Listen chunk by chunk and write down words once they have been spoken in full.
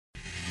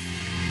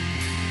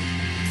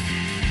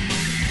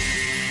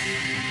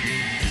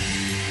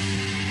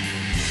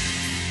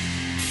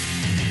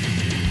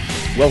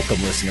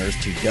Welcome, listeners,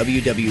 to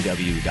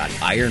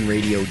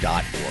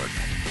www.ironradio.org,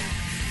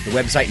 the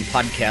website and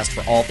podcast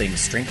for all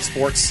things strength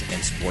sports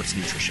and sports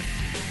nutrition.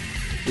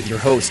 With your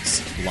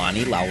hosts,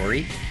 Lonnie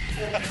Lowery.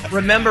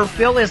 Remember,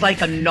 Phil is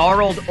like a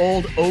gnarled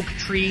old oak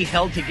tree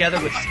held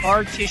together with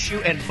scar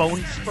tissue and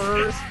bone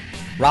spurs.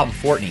 Rob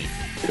Fortney.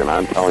 And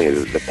I'm telling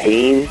you, the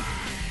pain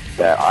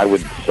that I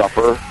would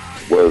suffer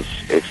was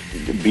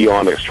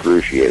beyond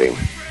excruciating.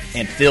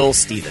 And Phil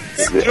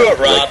Stevens. Do it,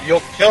 Rob.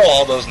 You'll kill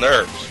all those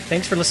nerves.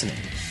 Thanks for listening.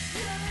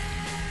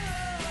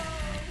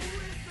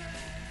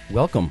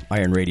 Welcome,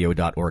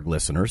 ironradio.org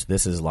listeners.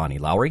 This is Lonnie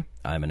Lowery.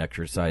 I'm an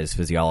exercise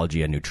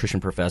physiology and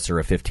nutrition professor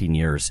of 15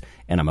 years,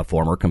 and I'm a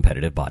former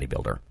competitive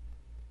bodybuilder.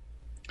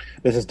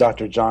 This is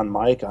Dr. John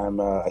Mike.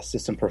 I'm an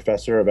assistant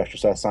professor of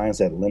exercise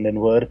science at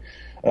Lindenwood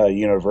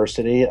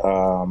University.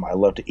 I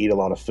love to eat a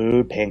lot of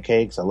food,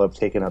 pancakes. I love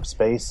taking up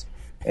space,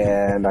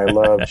 and I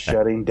love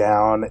shutting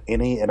down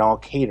any and all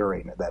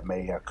catering that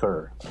may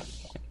occur.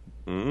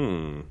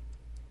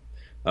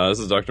 This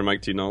is Dr.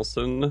 Mike T.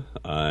 Nelson.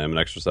 I'm an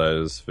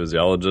exercise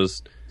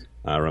physiologist.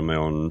 I run my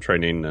own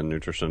training and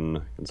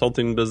nutrition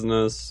consulting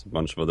business, a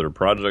bunch of other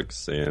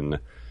projects, and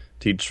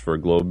teach for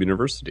Globe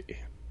University.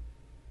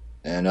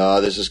 And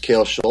this is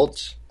Cale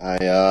Schultz.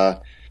 I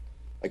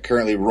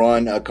currently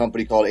run a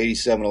company called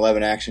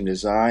 8711 Action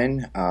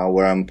Design,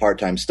 where I'm a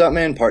part-time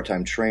stuntman,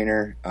 part-time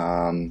trainer,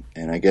 and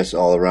I guess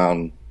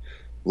all-around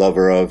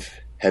lover of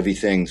heavy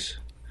things.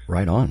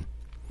 Right on.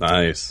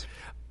 Nice.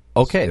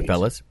 Okay, Sweet.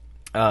 fellas.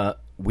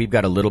 We've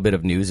got a little bit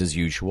of news as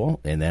usual,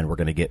 and then we're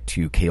going to get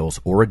to Cale's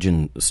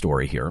origin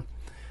story here.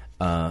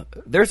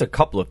 There's a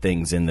couple of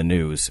things in the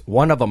news.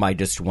 One of them I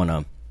just want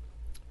to...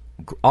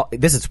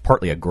 This is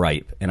partly a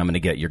gripe, and I'm going to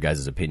get your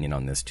guys' opinion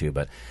on this too,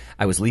 but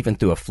I was leafing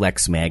through a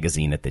Flex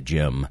magazine at the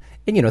gym,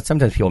 and you know,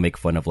 sometimes people make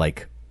fun of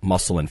like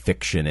muscle and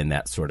fiction and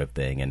that sort of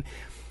thing. And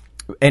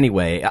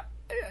anyway,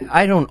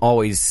 I don't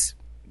always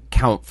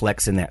count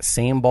Flex in that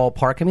same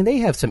ballpark. I mean, they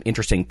have some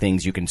interesting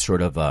things you can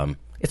sort of...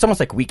 it's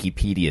almost like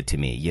Wikipedia to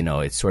me, you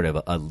know, it's sort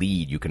of a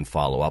lead you can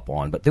follow up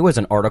on. But there was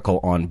an article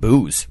on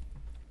booze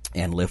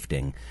and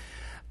lifting.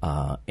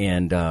 I'm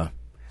going to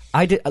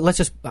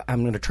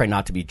try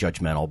not to be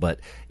judgmental,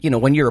 but, you know,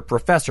 when you're a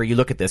professor, you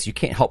look at this, you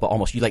can't help but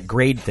almost, you like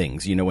grade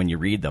things, you know, when you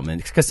read them.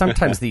 And because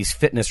sometimes these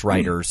fitness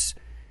writers,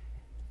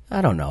 I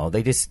don't know,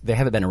 they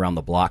haven't been around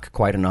the block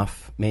quite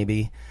enough,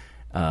 maybe.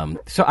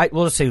 So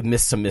we'll just say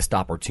missed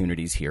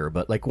opportunities here.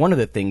 But like one of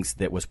the things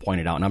that was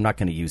pointed out, and I'm not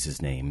going to use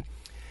his name,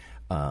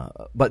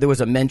 but there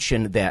was a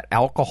mention that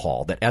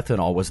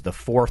ethanol was the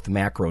fourth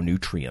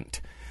macronutrient.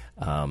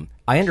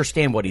 I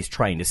understand what he's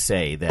trying to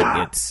say,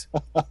 that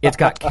it's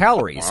got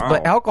calories,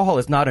 but alcohol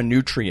is not a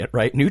nutrient,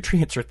 right?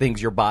 Nutrients are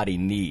things your body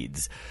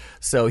needs.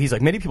 So he's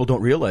like, many people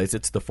don't realize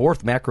it's the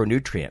fourth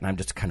macronutrient, and I'm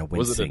just kind of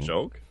wincing. Was it a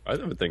joke? I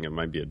would think it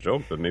might be a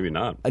joke, but maybe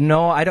not.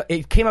 No, I don't.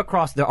 It came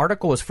across, the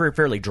article was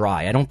fairly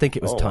dry. I don't think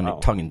it was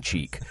tongue in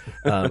cheek.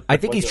 I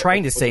think he's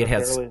trying to say it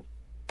has...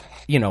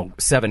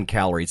 7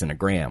 calories in a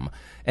gram.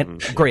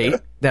 And great,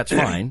 that's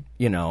fine,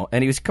 you know.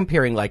 And he was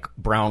comparing like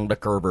brown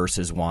liquor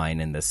versus wine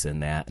and this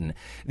and that. And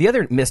the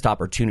other missed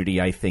opportunity,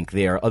 I think,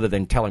 there, other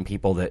than telling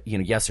people that, you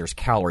know, yes, there's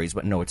calories,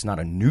 but no, it's not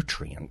a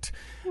nutrient,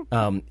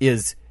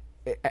 is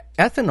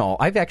ethanol.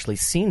 I've actually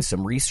seen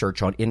some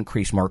research on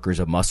increased markers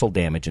of muscle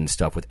damage and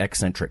stuff with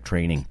eccentric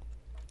training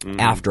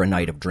after a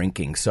night of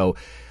drinking. So,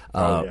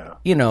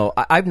 you know,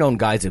 I've known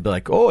guys that be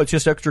like, oh, it's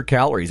just extra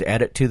calories,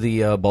 add it to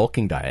the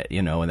bulking diet,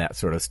 you know, and that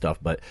sort of stuff.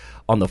 But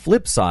on the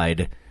flip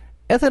side,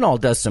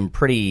 ethanol does some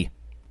pretty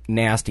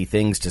nasty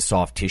things to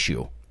soft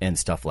tissue and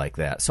stuff like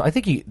that. So I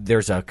think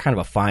there's a kind of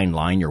a fine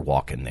line you're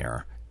walking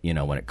there, you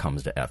know, when it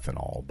comes to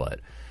ethanol.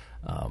 But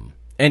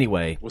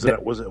anyway. Was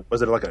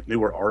it like a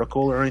newer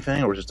article or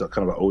anything, or was it just a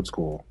kind of an old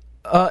school?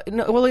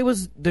 No, well, it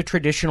was the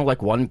traditional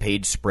like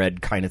one-page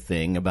spread kind of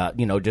thing about,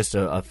 you know, just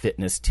a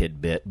fitness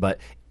tidbit. But,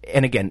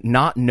 and again,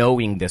 not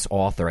knowing this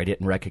author, I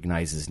didn't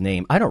recognize his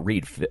name. I don't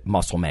read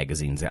muscle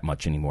magazines that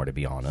much anymore, to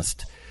be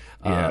honest.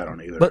 Yeah, I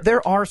don't either. But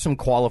there are some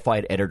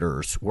qualified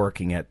editors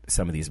working at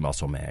some of these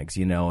muscle mags,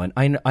 you know, and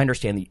I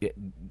understand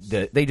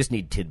they just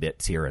need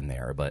tidbits here and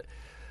there. But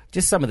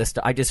just some of this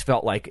stuff, I just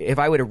felt like if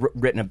I would have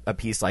written a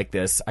piece like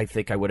this, I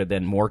think I would have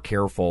been more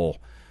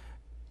careful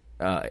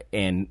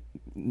and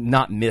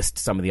not missed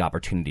some of the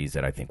opportunities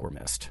that I think were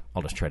missed.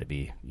 I'll just try to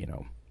be, you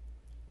know,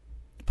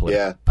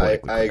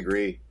 I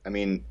agree. I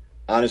mean,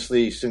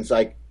 honestly, since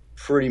I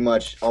pretty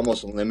much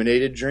almost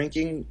eliminated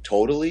drinking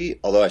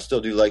totally, although I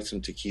still do like some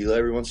tequila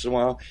every once in a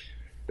while,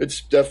 it's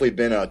definitely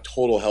been a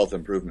total health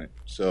improvement.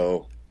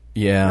 So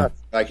yeah,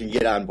 I can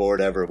get on board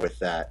ever with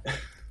that.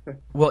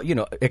 Well, you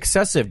know,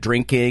 excessive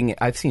drinking,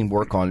 I've seen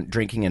work on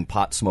drinking and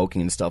pot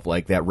smoking and stuff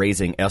like that,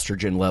 raising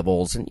estrogen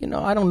levels. And, you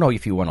know, I don't know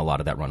if you want a lot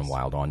of that running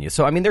wild on you.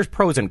 So, I mean, there's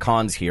pros and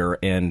cons here,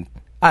 and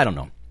I don't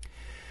know.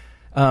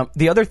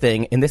 The other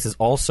thing, and this is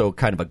also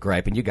kind of a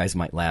gripe, and you guys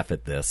might laugh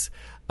at this,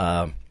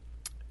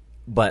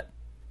 but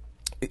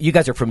you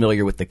guys are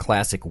familiar with the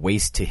classic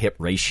waist to hip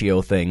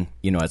ratio thing,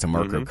 you know, as a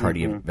marker of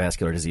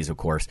cardiovascular disease, of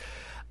course.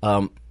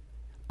 I'm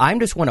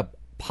just want to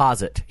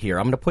posit here,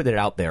 I'm going to put it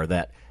out there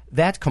that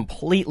that's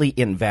completely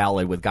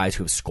invalid with guys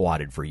who've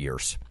squatted for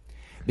years.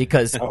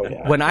 Because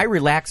when I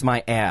relax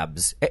my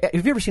abs,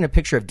 have you ever seen a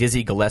picture of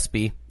Dizzy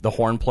Gillespie, the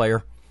horn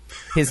player?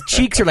 His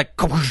cheeks are like,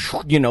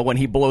 when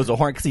he blows a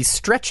horn because he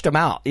stretched them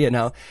out,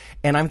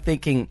 And I'm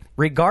thinking,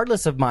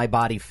 regardless of my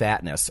body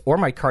fatness or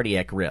my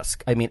cardiac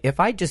risk, I mean, if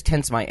I just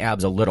tense my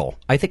abs a little,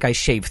 I think I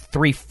shave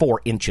 3-4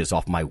 inches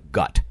off my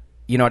gut.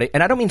 And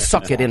I don't mean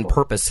suck it in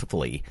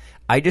purposefully.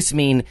 I just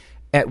mean,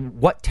 at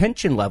what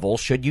tension level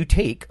should you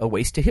take a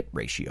waist to hip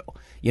ratio?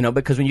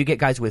 Because when you get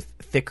guys with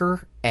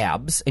thicker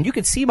abs, and you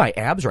can see my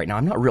abs right now,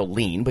 I'm not real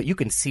lean, but you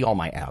can see all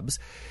my abs,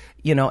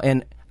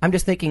 and I'm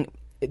just thinking,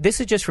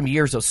 this is just from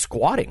years of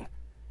squatting.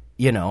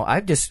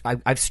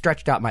 I've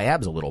stretched out my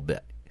abs a little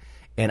bit.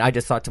 And I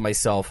just thought to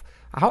myself,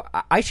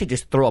 I should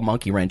just throw a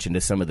monkey wrench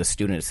into some of the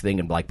students' thing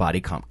in like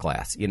body comp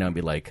class, and be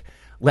like,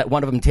 let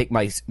one of them take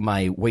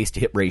my waist to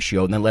hip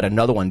ratio and then let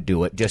another one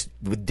do it just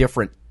with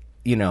different,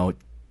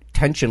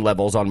 tension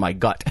levels on my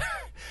gut.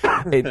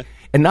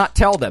 and not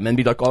tell them and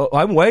be like, oh,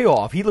 I'm way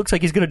off. He looks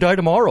like he's going to die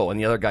tomorrow. And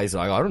the other guy's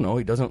like, I don't know.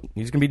 He's going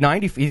to be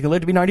 90. He's going to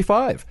live to be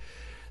 95.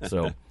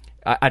 So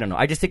I don't know.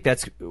 I just think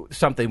that's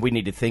something we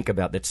need to think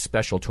about that's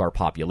special to our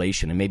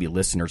population, and maybe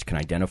listeners can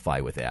identify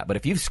with that. But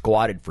if you've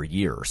squatted for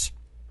years,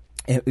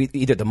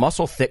 either the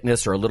muscle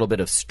thickness or a little bit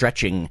of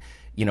stretching,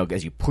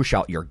 as you push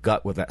out your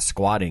gut with that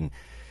squatting,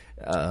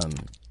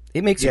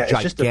 it makes a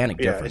gigantic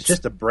difference. It's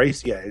just a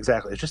brace. Yeah,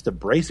 exactly. It's just a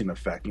bracing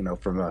effect,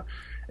 from a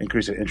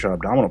increase in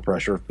intra-abdominal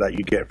pressure that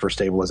you get for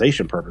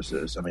stabilization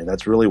purposes. I mean,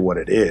 that's really what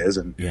it is.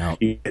 And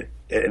and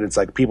it's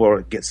like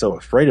people get so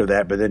afraid of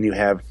that, but then you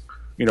have,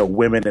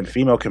 women and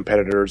female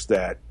competitors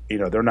that,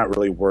 they're not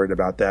really worried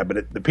about that.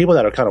 But the people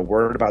that are kind of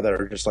worried about that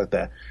are just like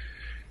the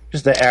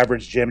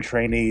average gym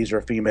trainees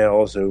or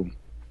females who,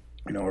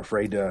 are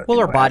afraid to. Well,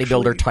 or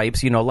bodybuilder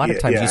types, a lot of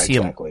times you see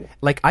them.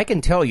 Like, I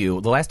can tell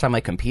you, the last time I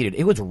competed,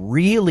 it was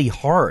really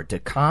hard to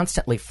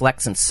constantly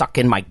flex and suck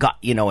in my gut,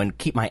 and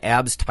keep my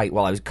abs tight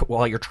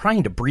while you're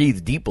trying to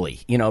breathe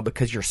deeply,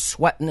 because you're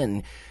sweating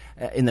and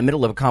in the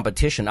middle of a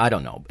competition. I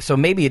don't know. So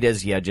maybe it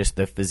is, just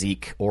the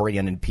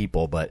physique-oriented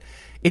people, but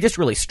it just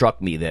really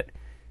struck me that,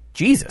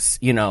 Jesus,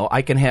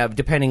 I can have,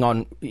 depending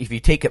on if you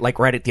take it like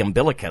right at the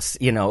umbilicus,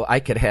 I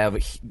could have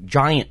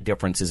giant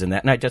differences in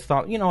that. And I just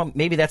thought,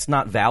 maybe that's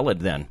not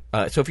valid then.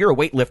 So if you're a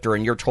weightlifter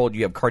and you're told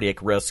you have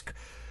cardiac risk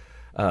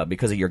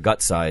because of your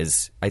gut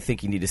size, I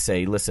think you need to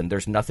say, listen,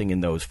 there's nothing in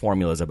those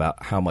formulas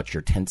about how much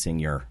you're tensing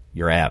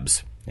your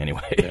abs.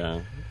 Anyway.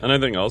 Yeah. And I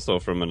think also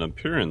from an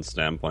appearance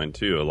standpoint,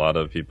 too, a lot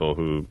of people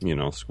who,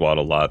 squat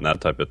a lot and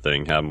that type of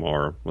thing have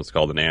more what's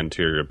called an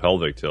anterior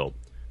pelvic tilt.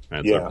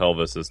 Right? So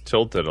pelvis is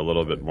tilted a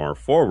little bit more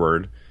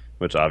forward,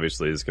 which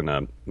obviously is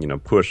going to,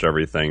 push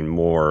everything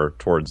more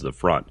towards the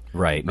front.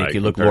 Right, make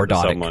you look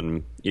lordotic.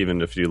 Someone,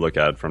 even if you look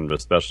at it from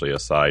especially a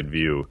side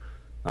view.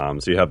 So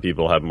you have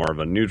people have more of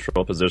a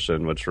neutral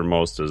position, which for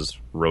most is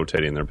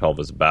rotating their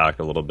pelvis back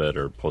a little bit,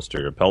 or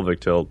posterior pelvic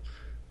tilt.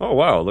 Oh,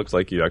 wow, it looks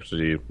like you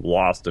actually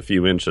lost a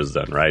few inches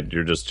then, right?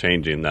 You're just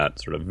changing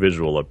that sort of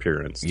visual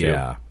appearance,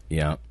 too.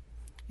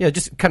 Yeah,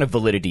 just kind of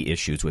validity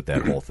issues with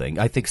that whole thing.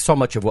 I think so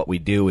much of what we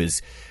do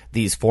is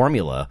these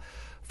formulae,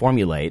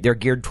 they're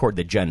geared toward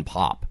the gen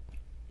pop.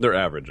 They're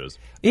averages.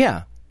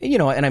 Yeah.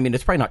 And I mean,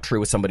 it's probably not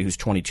true with somebody who's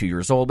 22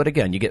 years old, but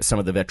again, you get some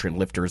of the veteran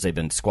lifters, they've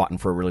been squatting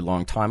for a really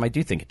long time. I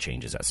do think it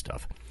changes that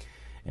stuff.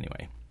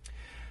 Anyway.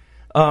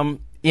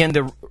 In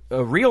the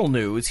real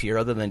news here,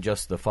 other than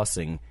just the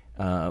fussing,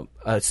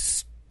 a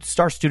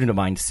star student of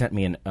mine sent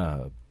me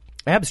an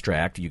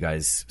abstract, you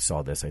guys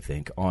saw this, I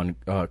think, on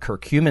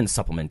curcumin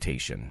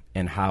supplementation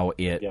and how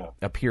it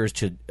appears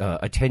to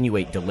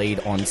attenuate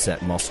delayed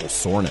onset muscle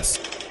soreness.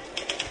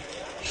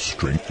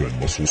 Strength and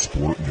Muscle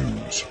Sport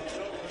News.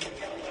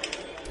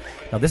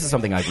 Now, this is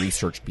something I've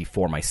researched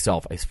before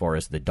myself as far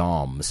as the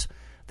DOMS,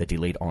 the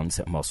delayed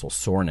onset muscle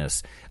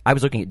soreness. I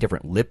was looking at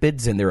different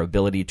lipids and their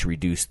ability to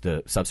reduce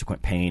the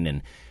subsequent pain,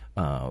 and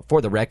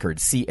for the record,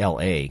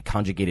 CLA,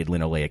 conjugated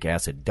linoleic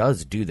acid,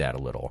 does do that a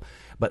little.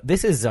 But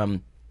this is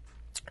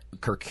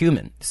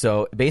curcumin.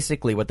 So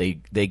basically what they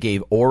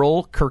gave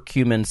oral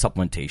curcumin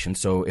supplementation.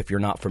 So if you're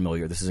not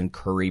familiar, this is in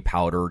curry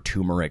powder,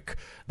 turmeric,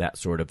 that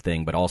sort of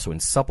thing, but also in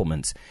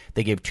supplements.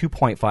 They gave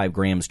 2.5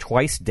 grams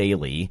twice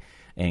daily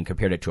and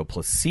compared it to a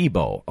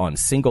placebo on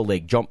single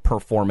leg jump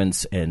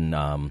performance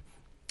and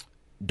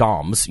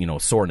DOMS,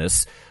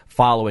 soreness,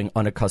 following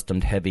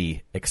unaccustomed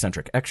heavy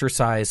eccentric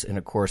exercise. And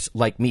of course,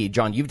 like me,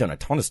 John, you've done a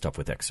ton of stuff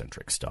with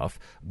eccentric stuff.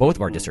 Both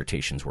of our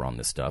dissertations were on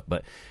this stuff.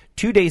 But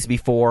 2 days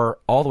before,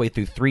 all the way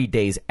through 3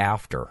 days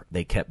after,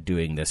 they kept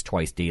doing this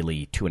twice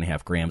daily,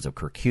 2.5 grams of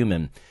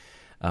curcumin.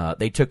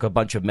 They took a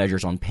bunch of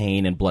measures on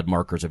pain and blood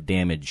markers of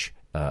damage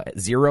at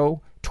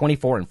 0,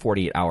 24, and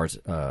 48 hours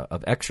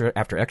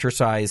after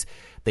exercise.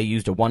 They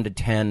used a 1 to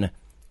 10,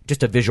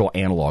 just a visual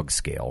analog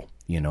scale.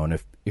 And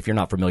if you're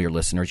not familiar,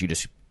 listeners, you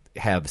just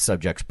have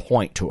subjects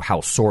point to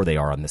how sore they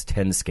are on this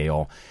 10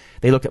 scale.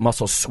 They looked at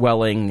muscle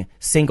swelling,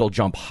 single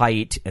jump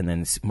height, and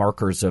then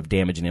markers of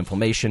damage and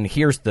inflammation.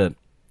 Here's the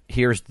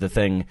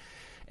thing,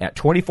 At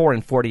 24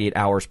 and 48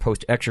 hours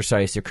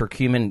post-exercise, the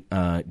curcumin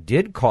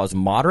did cause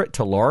moderate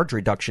to large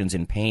reductions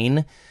in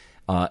pain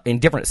in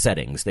different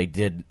settings. They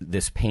did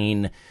this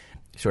pain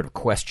sort of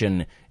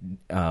question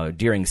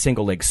during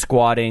single-leg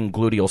squatting,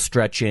 gluteal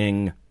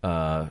stretching,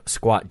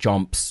 squat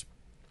jumps,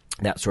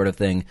 that sort of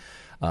thing.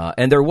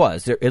 And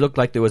it looked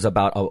like there was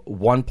about a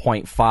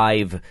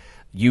 1.5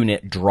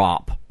 unit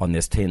drop on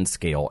this 10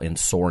 scale in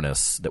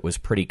soreness that was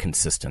pretty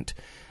consistent.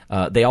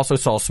 They also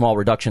saw small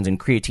reductions in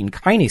creatine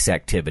kinase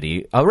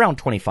activity, around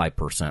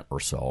 25% or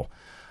so.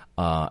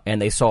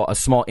 And they saw a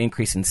small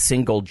increase in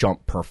single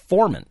jump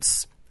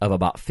performance of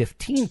about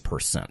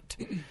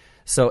 15%.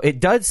 So it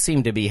does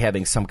seem to be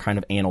having some kind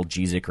of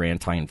analgesic or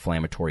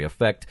anti-inflammatory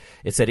effect.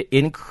 It said it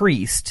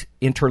increased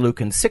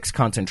interleukin-6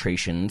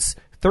 concentrations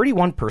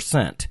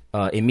 31%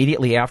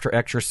 immediately after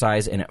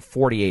exercise and at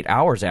 48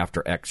 hours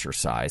after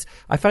exercise.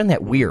 I find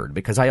that weird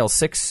because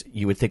IL-6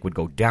 you would think would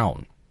go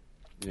down.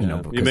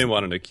 Yeah. You may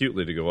want it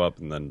acutely to go up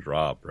and then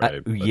drop,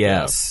 right?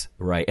 Yes,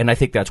 right. And I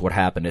think that's what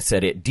happened. It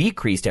said it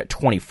decreased at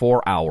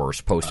 24 hours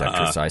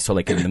post-exercise. So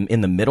like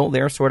in the middle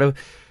there, sort of,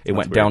 it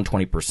went down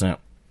 20%.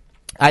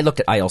 I looked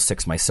at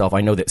IL-6 myself.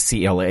 I know that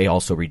CLA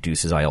also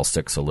reduces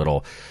IL-6 a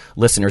little.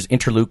 Listeners,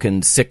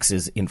 interleukin-6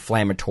 is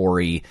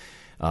inflammatory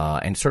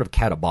and sort of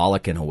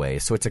catabolic in a way.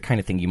 So it's a kind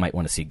of thing you might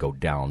want to see go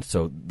down.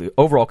 So the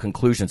overall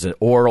conclusion is that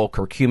oral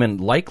curcumin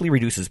likely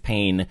reduces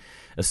pain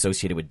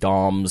associated with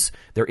DOMS.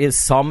 There is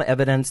some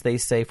evidence, they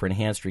say, for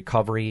enhanced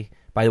recovery.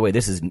 By the way,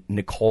 this is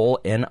Nicole,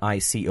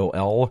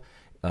 Nicol,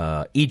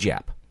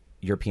 EJAP,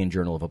 European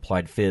Journal of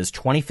Applied Phys,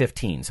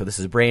 2015. So this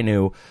is brand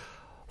new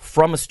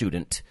from a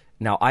student.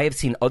 Now, I have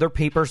seen other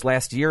papers.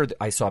 Last year,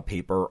 I saw a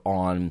paper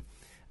on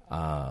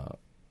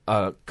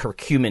a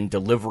curcumin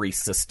delivery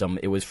system.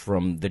 It was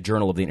from the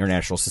Journal of the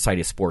International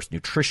Society of Sports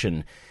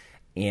Nutrition.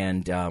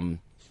 And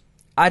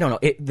I don't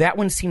know. That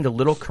one seemed a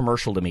little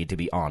commercial to me, to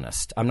be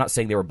honest. I'm not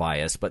saying they were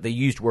biased, but they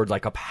used words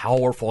like a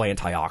powerful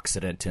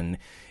antioxidant, and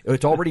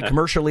it's already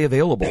commercially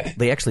available.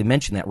 They actually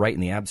mentioned that right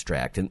in the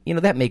abstract. And,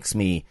 that makes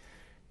me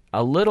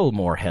a little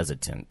more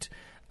hesitant.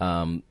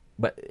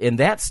 But in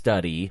that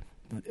study,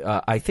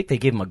 I think they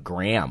gave him a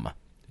gram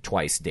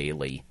twice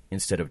daily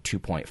instead of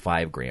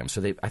 2.5 grams.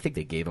 So I think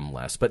they gave him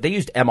less. But they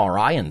used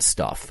MRI and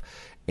stuff,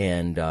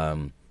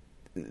 and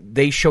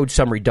they showed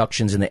some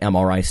reductions in the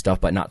MRI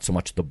stuff, but not so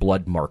much the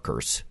blood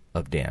markers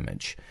of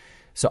damage.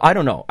 So I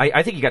don't know.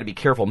 I think you got to be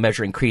careful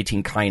measuring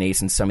creatine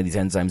kinase and some of these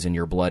enzymes in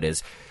your blood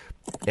as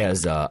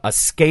a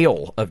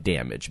scale of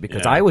damage,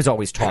 because I was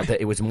always taught that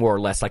it was more or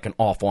less like an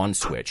off-on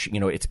switch.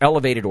 It's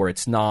elevated or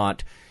it's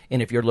not.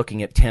 And if you're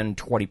looking at 10,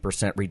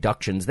 20%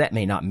 reductions, that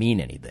may not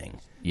mean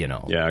anything,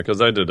 Yeah, because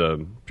I did a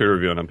peer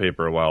review on a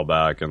paper a while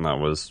back, and that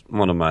was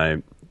one of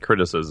my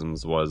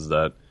criticisms was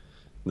that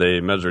they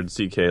measured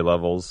CK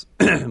levels,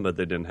 but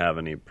they didn't have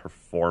any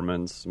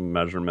performance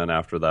measurement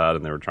after that,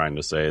 and they were trying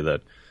to say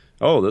that,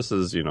 this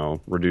is,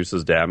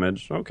 reduces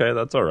damage. Okay,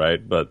 that's all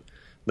right, but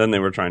then they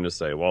were trying to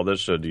say, well, this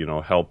should,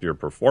 help your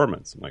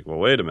performance. I'm like, well,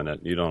 wait a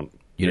minute, you're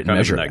kind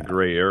of in that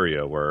gray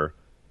area where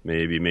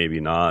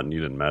maybe not, and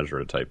you didn't measure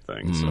it type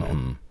thing.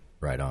 So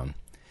right on.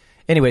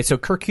 Anyway, so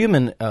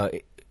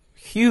curcumin,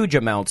 huge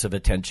amounts of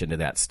attention to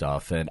that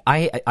stuff, and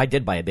I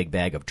did buy a big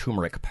bag of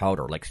turmeric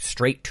powder, like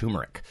straight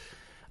turmeric.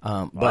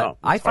 But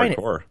I find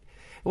hardcore.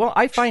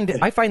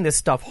 I find this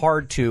stuff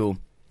hard to,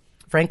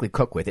 frankly,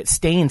 cook with. It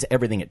stains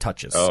everything it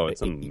touches. Oh,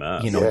 it's a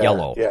mess.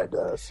 Yellow. Yeah, it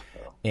does.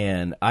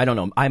 And I don't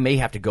know. I may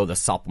have to go the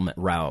supplement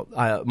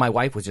route. My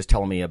wife was just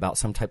telling me about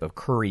some type of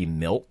curry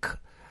milk.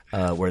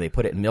 Where they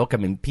put it in milk. I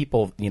mean,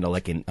 people,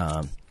 like in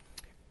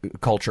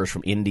cultures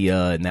from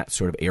India and that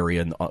sort of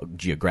area, and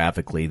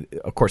geographically,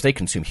 of course, they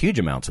consume huge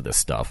amounts of this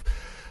stuff.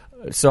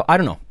 So I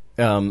don't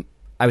know.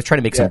 I was trying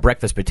to make some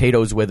breakfast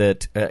potatoes with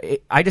it.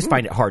 I just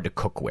find it hard to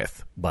cook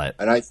with.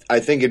 And I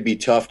think it'd be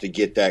tough to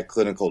get that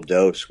clinical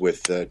dose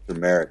with the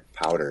turmeric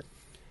powder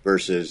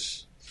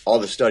versus all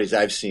the studies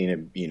I've seen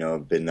have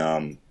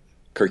been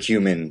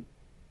curcumin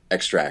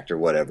extract or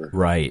whatever.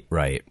 Right.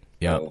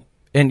 Yeah. So,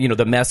 and,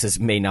 the messes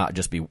may not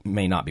be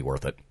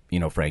worth it,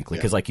 frankly,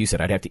 because like you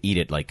said, I'd have to eat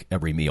it like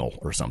every meal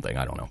or something.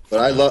 I don't know.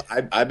 But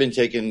I've been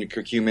taking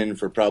curcumin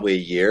for probably a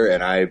year,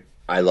 and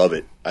I love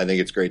it. I think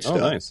it's great stuff. Oh,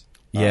 nice.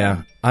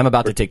 Yeah, I'm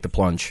about to take the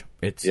plunge.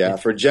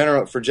 For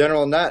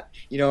general, not,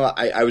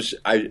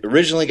 I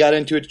originally got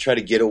into it to try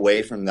to get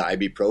away from the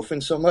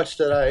ibuprofen so much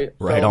that I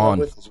fell in love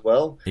with as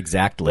well.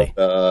 Exactly.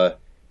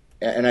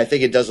 And I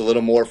think it does a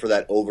little more for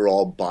that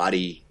overall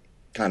body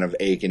kind of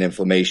ache and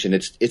inflammation.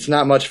 It's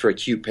not much for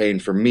acute pain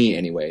for me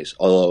anyways,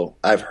 although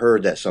I've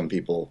heard that some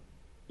people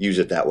use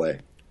it that way.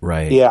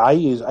 Right. Yeah,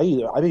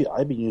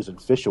 I've been using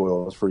fish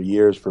oils for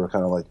years for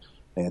kind of like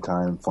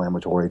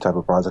anti-inflammatory type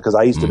of process, because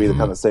I used to be the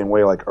kind of same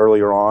way. Like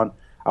earlier on,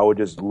 I would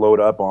just load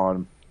up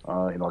on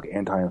like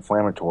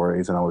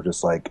anti-inflammatories, and I would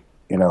just like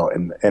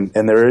and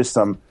there is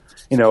some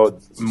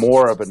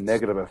more of a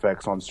negative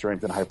effects on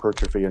strength and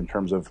hypertrophy in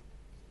terms of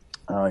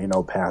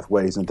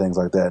pathways and things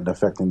like that, and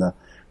affecting the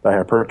the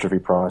hypertrophy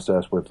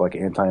process with like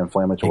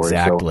anti-inflammatory.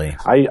 Exactly.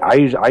 So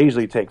I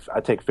usually take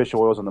fish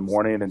oils in the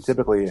morning, and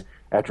typically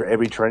after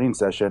every training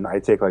session, I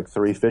take like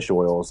 3 fish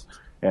oils,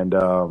 and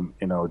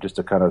just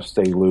to kind of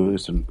stay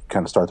loose and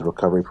kind of start the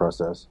recovery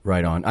process.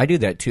 Right on. I do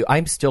that too.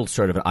 I'm still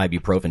sort of an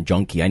ibuprofen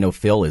junkie. I know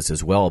Phil is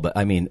as well, but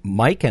I mean,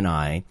 Mike and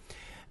I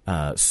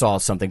saw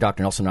something,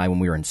 Dr. Nelson and I, when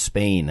we were in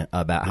Spain,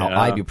 about how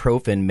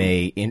ibuprofen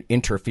may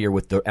interfere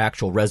with the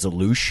actual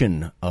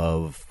resolution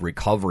of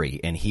recovery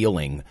and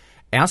healing.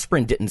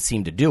 Aspirin didn't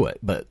seem to do it,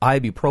 but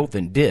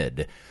ibuprofen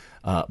did.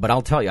 But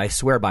I'll tell you, I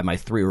swear by my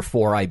 3 or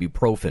 4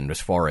 ibuprofen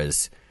as far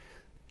as,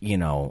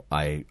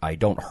 I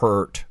don't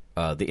hurt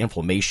the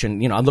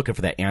inflammation. I'm looking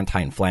for that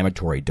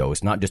anti-inflammatory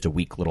dose, not just a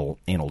weak little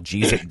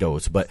analgesic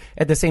dose. But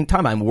at the same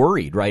time, I'm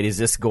worried, right? Is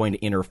this going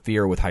to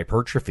interfere with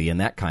hypertrophy and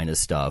that kind of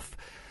stuff?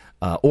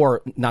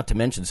 Or not to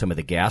mention some of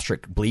the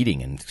gastric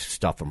bleeding and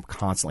stuff from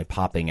constantly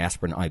popping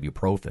aspirin and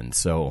ibuprofen.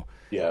 So,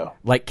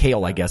 like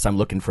Kale, I guess I'm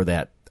looking for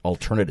that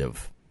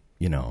alternative,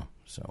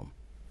 so.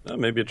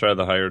 Maybe try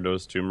the higher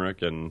dose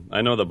turmeric, and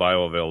I know the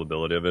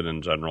bioavailability of it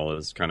in general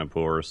is kind of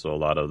poor, so a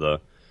lot of the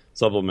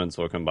supplements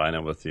will combine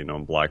it with,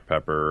 black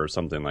pepper or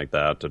something like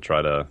that to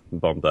try to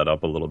bump that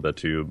up a little bit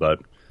too. But,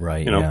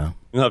 you'll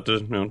have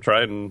to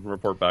try it and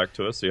report back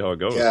to us, see how it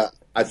goes. Yeah,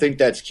 I think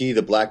that's key,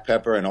 the black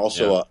pepper, and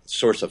also a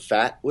source of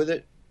fat with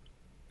it.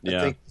 I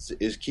think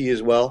is key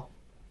as well.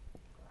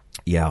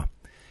 Yeah.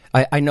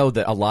 I know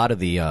that a lot of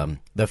the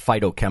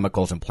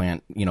phytochemicals and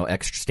plant,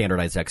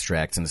 standardized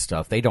extracts and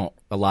stuff, a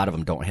lot of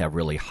them don't have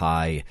really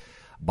high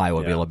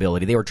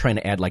bioavailability. They were trying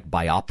to add like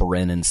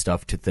bioperin and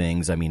stuff to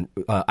things. I mean,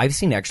 I've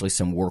seen actually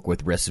some work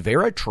with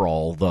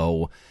resveratrol,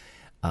 though,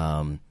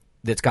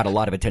 that's got a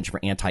lot of attention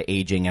for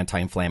anti-aging,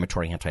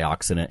 anti-inflammatory,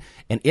 antioxidant.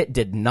 And it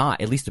did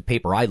not, at least the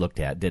paper I looked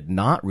at, did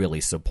not really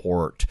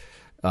support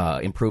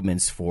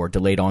improvements for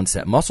delayed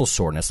onset muscle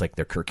soreness like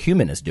their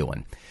curcumin is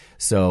doing.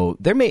 So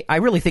I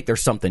really think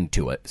there's something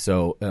to it.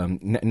 So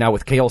now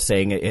with Kale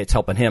saying it's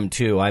helping him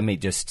too, I may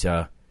just,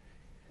 I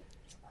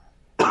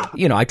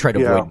try to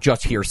avoid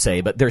just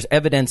hearsay, but there's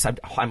evidence.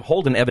 I'm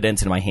holding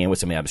evidence in my hand with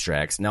some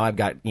abstracts. Now I've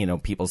got,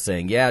 people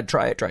saying, yeah,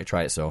 try it.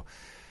 So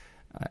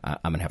I'm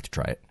going to have to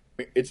try it.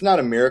 It's not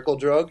a miracle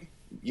drug.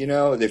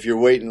 If you're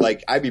waiting,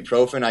 like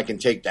ibuprofen, I can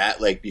take that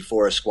like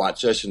before a squat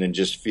session and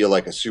just feel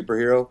like a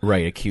superhero.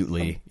 Right,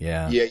 acutely,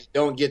 yeah. Yeah, you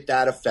don't get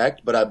that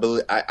effect, but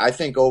I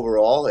think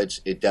overall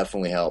it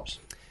definitely helps.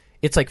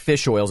 It's like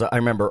fish oils, I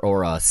remember,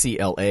 or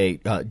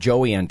CLA.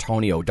 Joey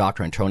Antonio,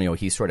 Dr. Antonio,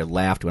 he sort of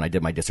laughed when I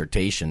did my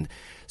dissertation.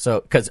 So,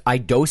 because I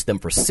dosed them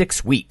for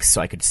 6 weeks so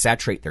I could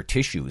saturate their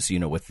tissues,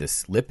 with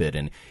this lipid.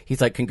 And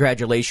he's like,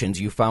 congratulations,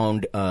 you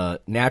found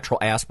natural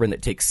aspirin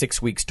that takes 6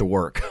 weeks to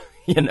work.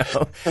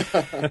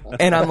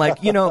 And I'm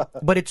like,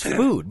 but it's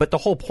food. But the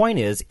whole point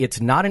is it's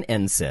not an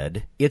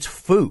NSAID, it's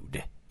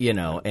food,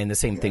 and the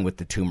same thing with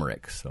the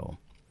turmeric. So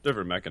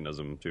different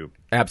mechanism too.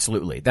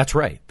 Absolutely. That's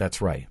right.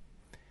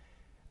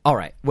 All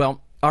right.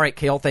 Well, all right,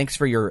 Kale, thanks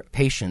for your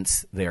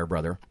patience there,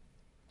 brother.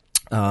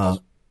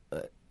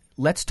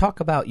 Let's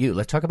talk about you.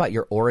 Let's talk about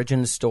your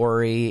origin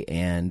story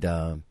and,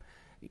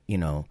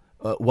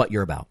 what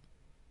you're about.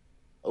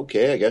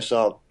 Okay, I guess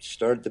I'll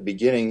start at the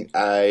beginning.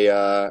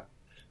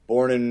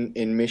 Born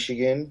in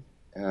Michigan,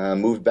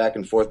 moved back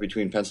and forth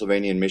between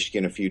Pennsylvania and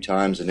Michigan a few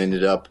times and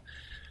ended up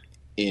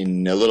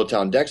in a little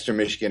town, Dexter,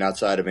 Michigan,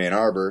 outside of Ann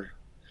Arbor.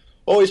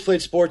 Always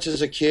played sports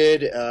as a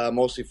kid,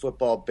 mostly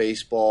football,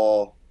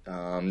 baseball.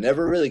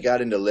 Never really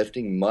got into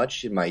lifting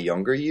much in my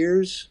younger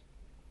years.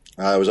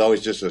 It was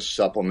always just a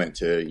supplement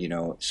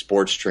to,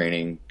 sports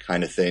training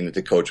kind of thing that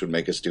the coach would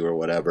make us do or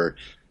whatever.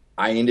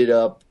 I ended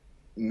up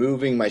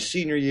moving my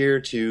senior year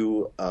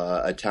to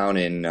a town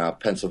in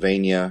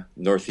Pennsylvania,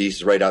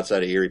 northeast, right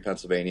outside of Erie,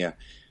 Pennsylvania.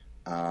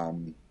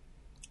 And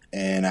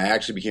I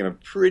actually became a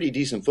pretty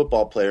decent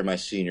football player my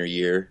senior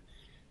year.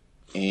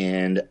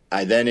 And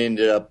I then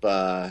ended up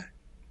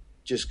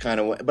just kind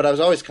of – but I was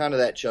always kind of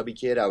that chubby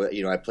kid. I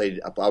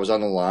was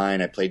on the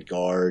line. I played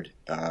guard,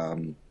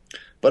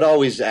 but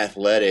always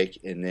athletic.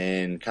 And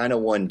then kind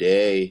of one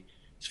day,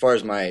 as far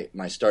as my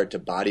start to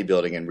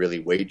bodybuilding and really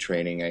weight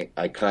training,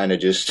 I kind of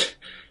just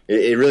 –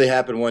 it really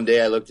happened one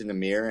day. I looked in the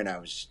mirror and I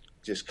was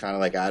just kind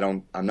of like,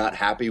 I'm not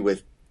happy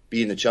with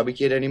being the chubby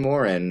kid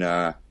anymore, and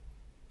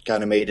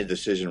kind of made a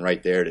decision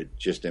right there to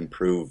just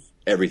improve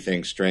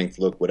everything, strength,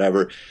 look,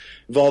 whatever.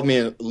 Involved me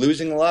in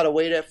losing a lot of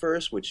weight at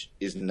first, which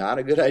is not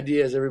a good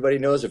idea, as everybody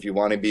knows. If you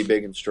want to be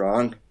big and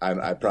strong,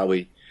 I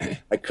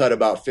cut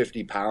about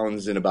 50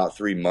 pounds in about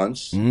 3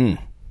 months.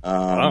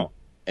 Wow.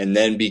 And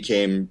then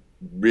became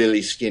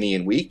really skinny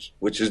and weak,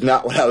 which is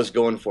not what I was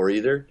going for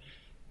either.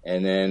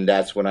 And then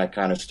that's when I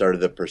kind of started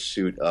the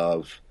pursuit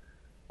of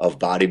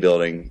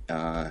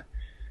bodybuilding,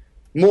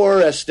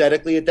 more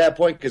aesthetically at that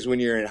point, because when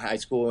you're in high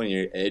school and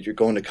you're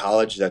going to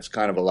college, that's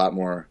kind of a lot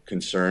more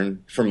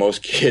concern for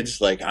most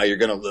kids, like how you're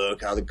going to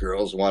look, how the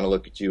girls want to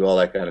look at you, all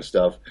that kind of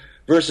stuff,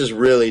 versus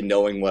really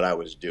knowing what I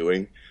was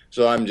doing.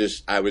 So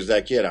I was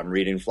that kid. I'm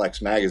reading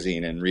Flex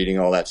magazine and reading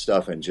all that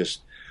stuff and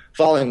just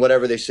following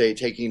whatever they say,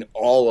 taking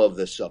all of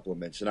the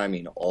supplements, and I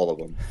mean all of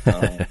them.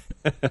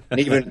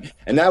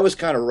 and that was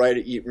kind of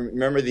right. You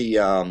remember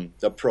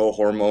the pro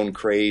hormone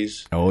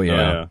craze? Oh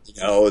yeah.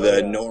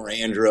 The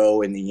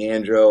Norandro and the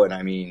Andro, and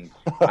I mean,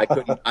 I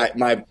couldn't.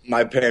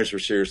 My parents were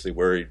seriously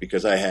worried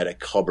because I had a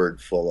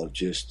cupboard full of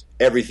just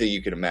everything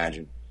you could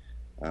imagine.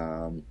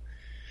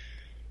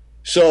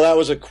 So that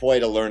was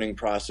quite a learning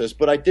process,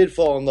 but I did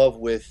fall in love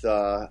with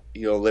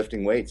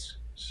lifting weights.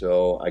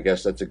 So I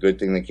guess that's a good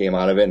thing that came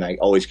out of it, and I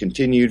always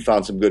continued.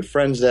 Found some good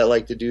friends that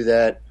like to do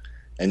that,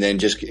 and then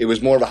it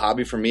was more of a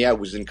hobby for me. I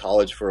was in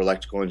college for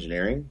electrical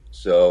engineering,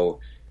 so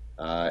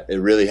it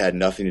really had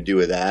nothing to do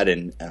with that.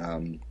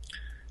 And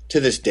to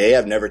this day,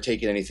 I've never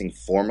taken anything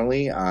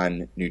formally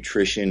on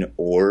nutrition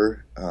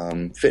or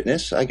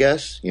fitness. I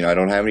guess I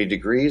don't have any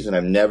degrees, and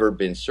I've never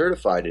been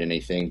certified in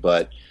anything,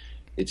 but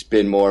it's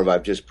been more of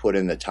I've just put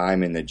in the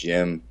time in the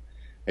gym,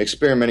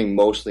 experimenting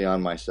mostly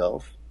on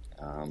myself.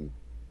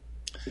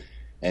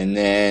 And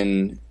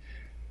then,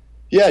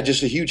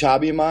 just a huge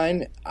hobby of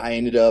mine. I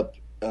ended up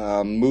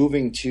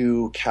moving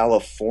to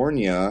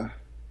California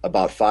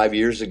about 5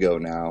 years ago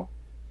now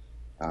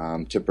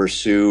to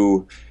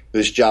pursue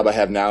this job I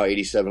have now,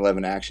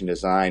 8711 Action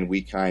Design.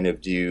 We kind of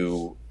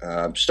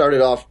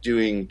started off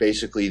doing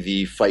basically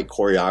the fight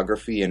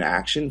choreography and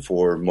action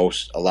for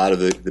a lot of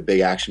the big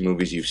action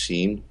movies you've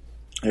seen.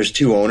 There's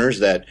two owners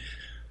that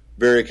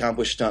very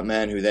accomplished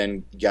stuntmen who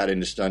then got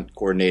into stunt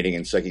coordinating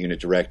and second unit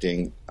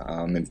directing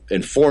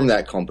and formed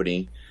that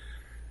company.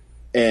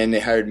 And they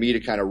hired me to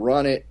kind of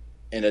run it.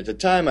 And at the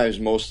time, I was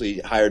mostly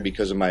hired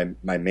because of my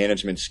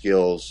management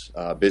skills,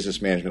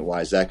 business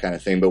management-wise, that kind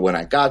of thing. But when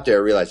I got there,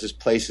 I realized this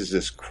place is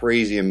this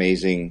crazy,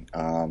 amazing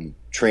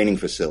training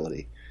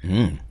facility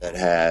that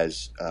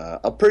has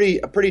a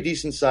pretty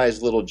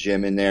decent-sized little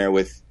gym in there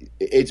with –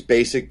 it's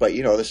basic, but,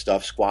 the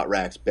stuff, squat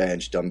racks,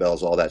 bench,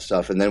 dumbbells, all that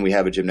stuff. And then we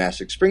have a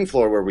gymnastic spring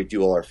floor where we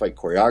do all our fight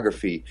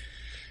choreography.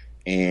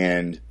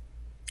 And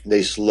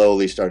they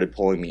slowly started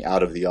pulling me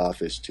out of the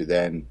office to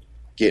then –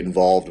 get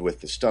involved with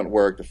the stunt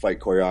work, the fight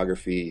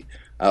choreography.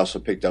 I also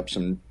picked up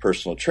some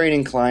personal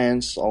training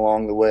clients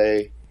along the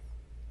way,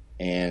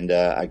 and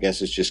I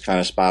guess it's just kind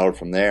of spiraled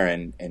from there.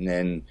 And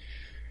then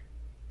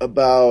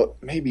about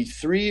maybe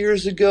 3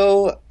 years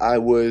ago, I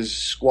was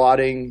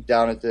squatting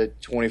down at the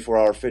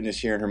 24-Hour Fitness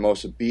here in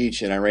Hermosa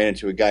Beach, and I ran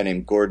into a guy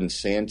named Gordon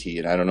Santee,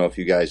 and I don't know if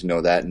you guys know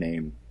that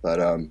name,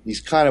 but he's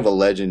kind of a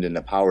legend in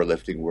the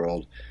powerlifting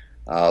world.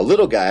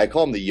 Little guy, I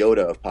call him the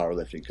Yoda of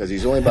powerlifting because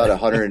he's only about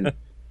 100.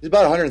 He's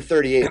about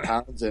 138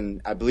 pounds,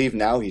 and I believe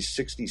now he's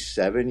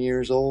 67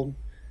 years old.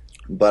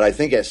 But I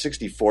think at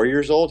 64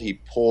 years old, he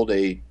pulled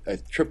a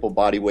triple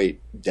body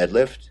weight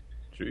deadlift.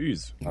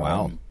 Jeez.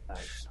 Wow.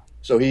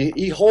 So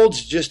he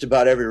holds just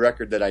about every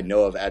record that I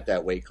know of at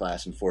that weight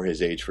class and for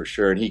his age for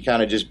sure. And he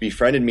kind of just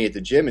befriended me at the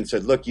gym and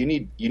said, look, you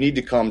need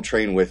to come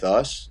train with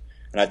us.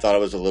 And I thought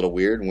it was a little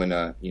weird when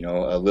a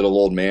little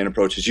old man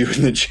approaches you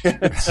in the gym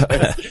and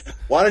says,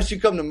 why don't you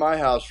come to my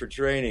house for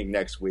training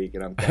next week?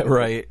 And I'm kind of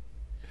right.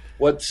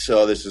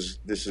 So this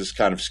is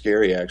kind of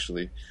scary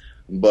actually,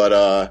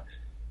 but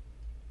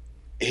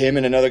him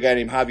and another guy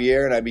named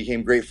Javier and I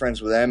became great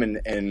friends with them,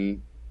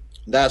 and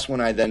that's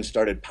when I then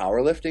started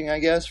powerlifting, I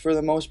guess, for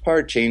the most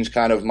part. Changed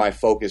kind of my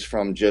focus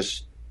from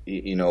just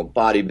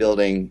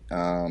bodybuilding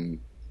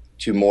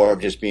to more of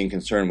just being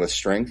concerned with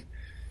strength,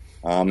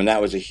 and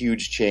that was a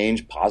huge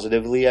change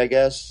positively, I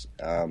guess.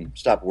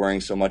 Stopped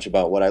worrying so much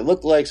about what I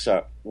looked like,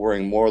 started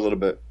worrying more a little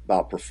bit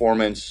about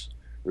performance.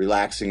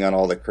 Relaxing on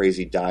all the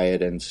crazy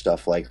diet and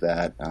stuff like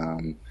that.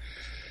 And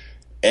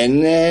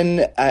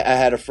then I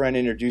had a friend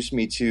introduce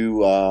me to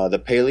the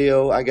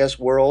paleo, I guess,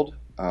 world,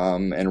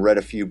 and read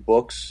a few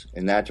books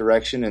in that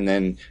direction. And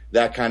then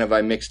that kind of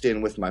I mixed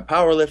in with my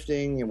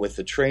powerlifting and with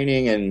the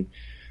training. And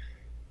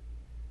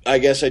I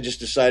guess I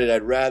just decided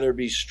I'd rather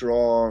be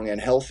strong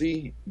and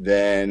healthy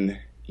than,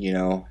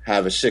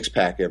 have a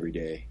six-pack every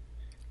day.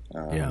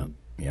 Yeah.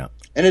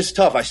 And it's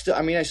tough. I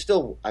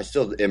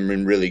still am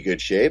in really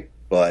good shape.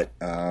 But,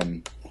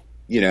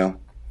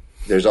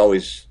 there's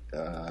always,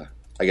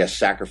 I guess,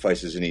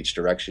 sacrifices in each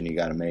direction you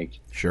got to make.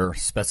 Sure.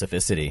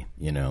 Specificity,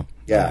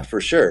 Yeah, for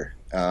sure.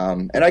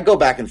 And I go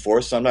back and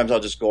forth. Sometimes I'll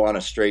just go on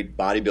a straight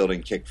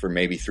bodybuilding kick for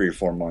maybe 3 or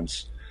 4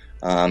 months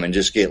and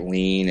just get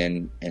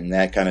lean and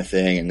that kind of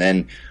thing. And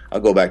then I'll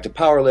go back to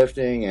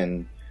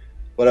powerlifting.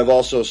 But I've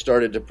also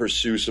started to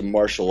pursue some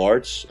martial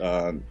arts,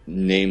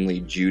 namely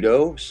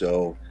judo.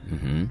 So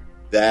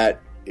that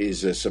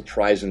is a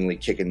surprisingly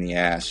kick in the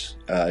ass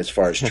as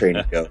far as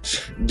training goes.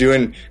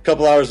 Doing a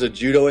couple hours of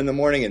judo in the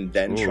morning and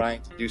then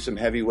trying to do some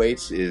heavy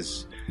weights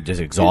is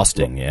just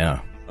exhausting.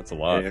 Yeah, that's a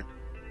lot.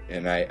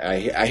 And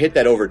I hit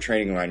that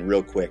overtraining line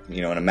real quick,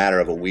 in a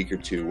matter of a week or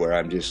two, where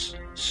I'm just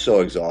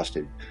so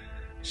exhausted.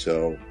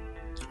 So,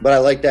 but I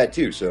like that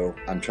too. So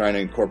I'm trying to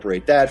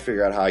incorporate that,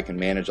 figure out how I can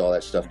manage all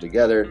that stuff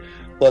together,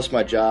 plus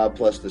my job,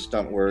 plus the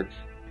stunt work,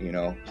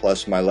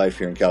 plus my life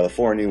here in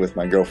California with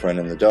my girlfriend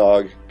and the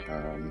dog.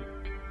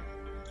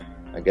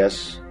 I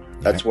guess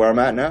that's where I'm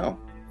at now.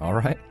 All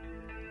right.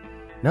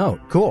 No,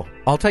 cool.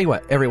 I'll tell you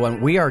what,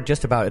 everyone, we are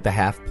just about at the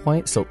half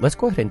point, so let's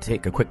go ahead and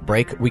take a quick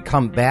break. We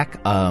come back.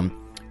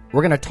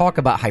 we're going to talk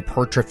about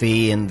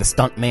hypertrophy and the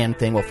stuntman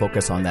thing. We'll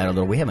focus on that a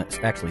little. We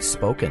haven't actually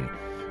spoken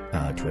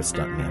to a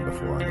stuntman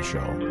before on the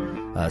show.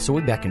 So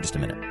we'll be back in just a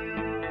minute.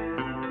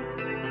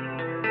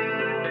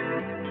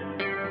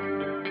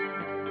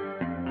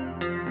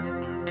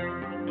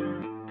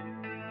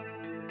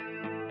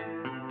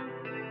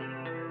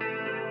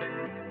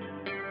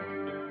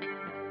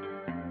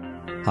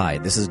 Hi,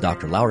 this is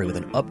Dr. Lowry with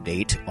an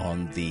update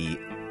on the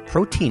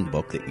protein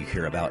book that you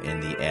hear about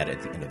in the ad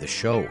at the end of the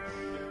show.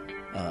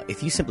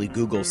 If you simply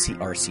Google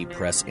CRC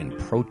Press and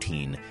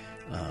protein,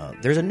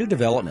 there's a new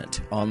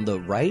development. On the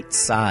right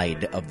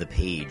side of the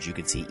page, you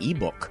can see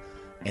ebook,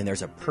 and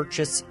there's a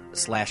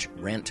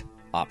purchase/rent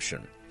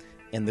option.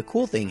 And the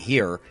cool thing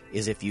here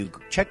is if you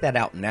check that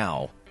out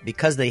now,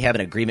 because they have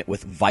an agreement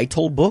with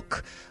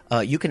VitalBook,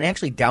 you can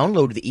actually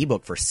download the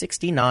ebook for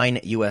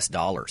 $69 US.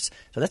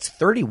 So that's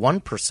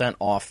 31%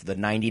 off the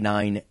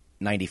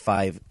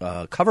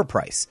 $99.95 cover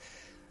price.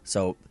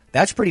 So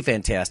that's pretty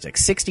fantastic.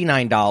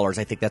 $69.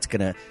 I think that's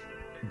going to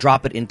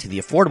drop it into the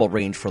affordable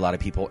range for a lot of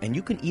people, and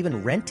you can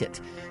even rent it.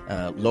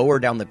 Lower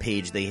down the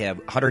page, they have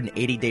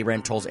 180-day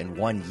rentals and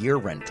 1-year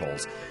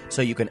rentals,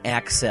 so you can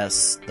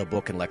access the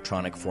book in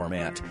electronic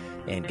format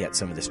and get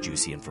some of this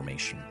juicy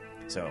information.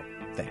 So,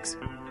 thanks.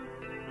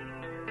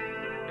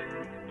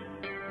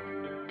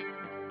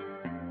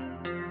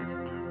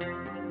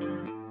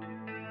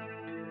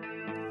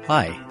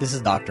 Hi, this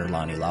is Dr.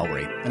 Lonnie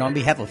Lowry, and on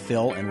behalf of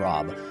Phil and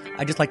Rob,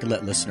 I'd just like to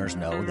let listeners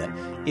know that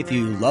if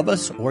you love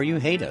us or you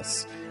hate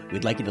us,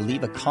 we'd like you to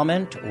leave a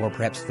comment or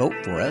perhaps vote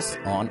for us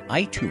on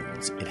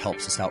iTunes. It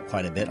helps us out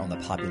quite a bit on the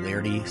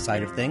popularity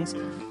side of things.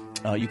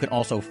 You can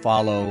also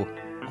follow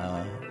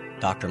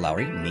Dr.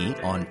 Lowry, me,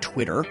 on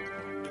Twitter.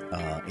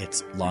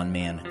 It's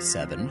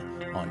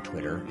Lawnman7 on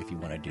Twitter if you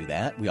want to do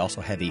that. We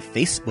also have a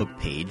Facebook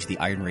page, the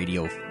Iron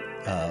Radio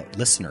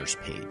listeners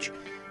page.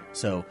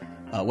 So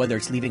whether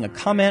it's leaving a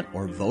comment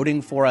or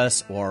voting for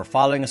us or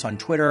following us on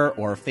Twitter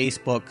or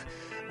Facebook,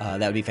 that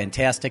would be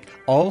fantastic.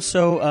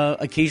 Also,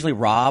 occasionally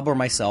Rob or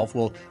myself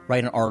will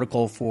write an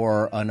article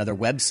for another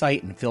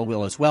website, and Phil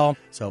will as well.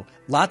 So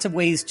lots of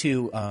ways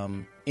to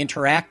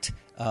interact,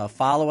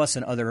 follow us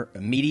in other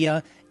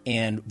media,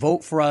 and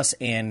vote for us,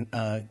 and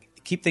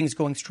keep things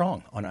going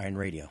strong on Iron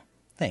Radio.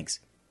 Thanks.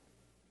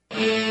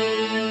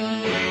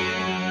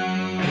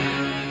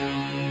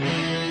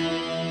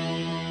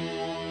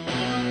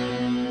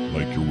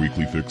 Like your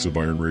weekly fix of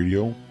Iron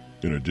Radio?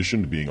 In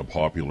addition to being a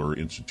popular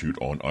institute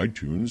on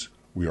iTunes,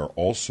 we are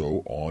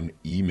also on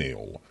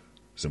email.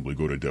 Simply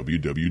go to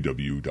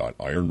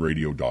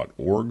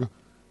www.ironradio.org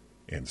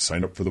and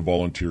sign up for the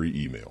voluntary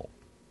email.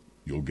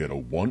 You'll get a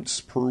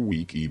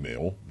once-per-week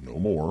email, no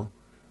more.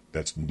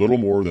 That's little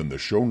more than the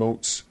show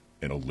notes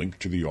and a link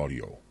to the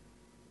audio.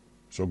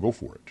 So go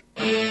for it.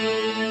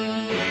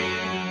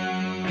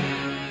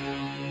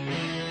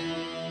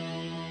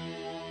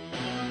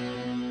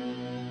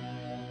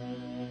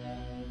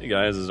 Hey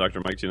guys, this is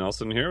Dr. Mike T.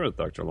 Nelson here with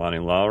Dr. Lonnie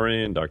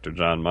Lowry and Dr.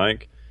 John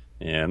Mike.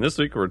 And this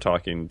week we're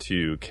talking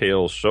to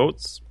Cale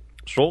Schultz,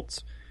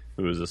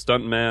 who is a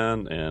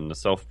stuntman and a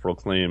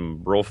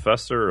self-proclaimed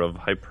professor of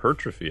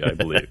hypertrophy, I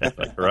believe. Is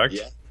that correct?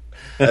 Yeah,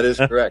 that is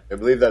correct. I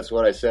believe that's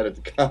what I said at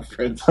the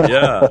conference.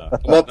 Yeah.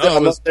 I'm up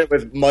there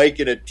with Mike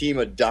and a team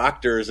of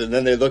doctors, and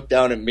then they look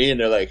down at me and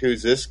they're like,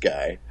 who's this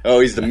guy?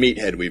 Oh, he's the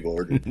meathead we've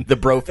ordered. The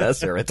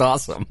professor. It's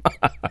awesome.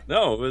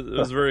 No, it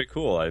was very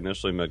cool. I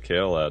initially met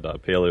Cale at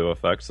Paleo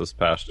FX this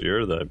past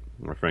year that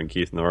my friend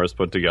Keith Norris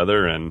put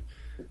together, and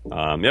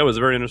it was a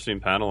very interesting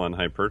panel on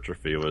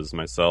hypertrophy. It was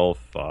myself,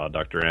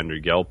 Dr.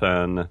 Andrew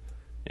Gelpen,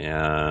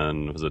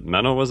 and was it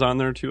Menno was on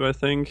there too, I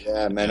think?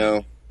 Yeah,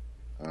 Menno.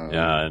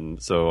 Yeah,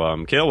 and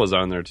so Cale was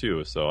on there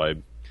too. So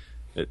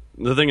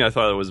the thing I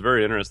thought was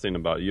very interesting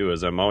about you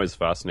is I'm always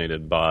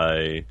fascinated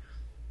by,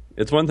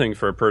 it's one thing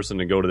for a person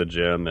to go to the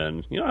gym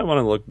and, I want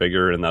to look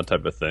bigger and that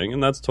type of thing,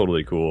 and that's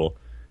totally cool.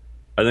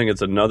 I think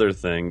it's another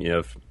thing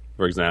if,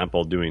 for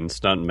example, doing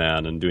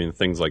stuntman and doing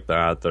things like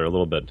that are a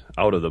little bit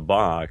out of the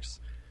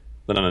box,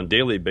 then on a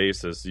daily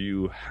basis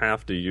you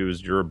have to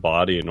use your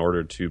body in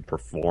order to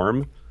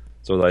perform.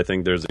 So I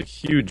think there's a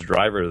huge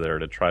driver there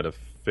to try to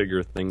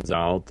figure things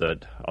out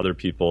that other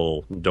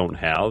people don't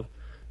have.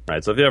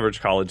 Right? So if the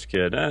average college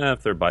kid,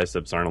 if their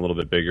biceps aren't a little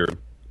bit bigger,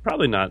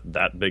 probably not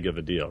that big of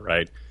a deal,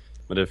 right?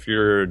 But if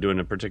you're doing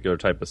a particular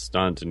type of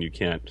stunt and you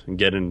can't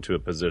get into a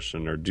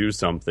position or do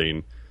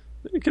something,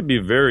 it could be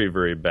very,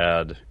 very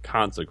bad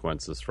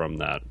consequences from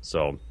that.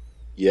 So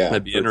yeah,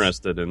 I'd be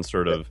interested in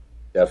sort of,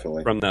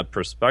 definitely, from that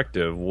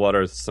perspective, what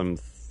are some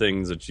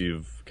things that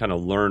you've kind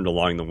of learned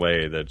along the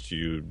way that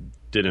you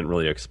didn't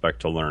really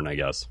expect to learn, I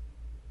guess?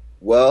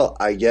 Well,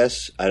 I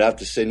guess I'd have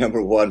to say,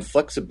 number one,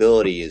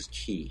 flexibility is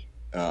key.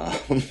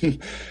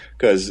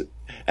 Because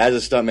as a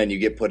stuntman, you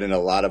get put in a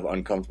lot of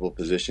uncomfortable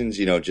positions,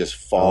 just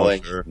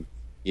falling. Oh, sure.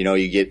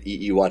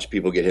 You watch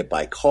people get hit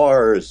by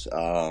cars,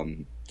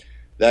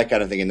 that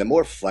kind of thing. And the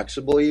more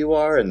flexible you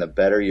are and the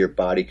better your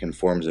body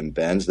conforms and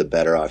bends, the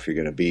better off you're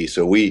going to be.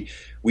 So we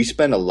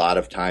spend a lot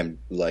of time,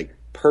 like,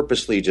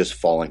 purposely just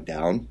falling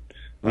down.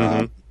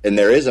 Mm-hmm. And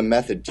there is a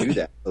method to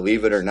that,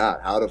 believe it or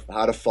not, how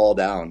to fall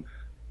down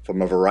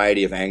from a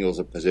variety of angles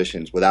of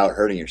positions without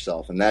hurting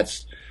yourself. And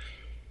that's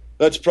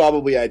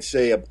probably, I'd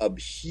say, a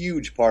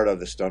huge part of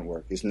the stunt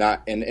work is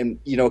not, and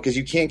you know, because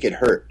you can't get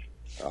hurt.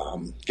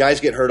 Guys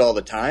get hurt all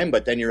the time,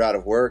 but then you're out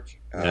of work.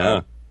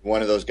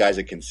 One of those guys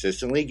that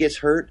consistently gets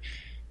hurt,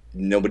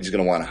 nobody's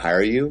going to want to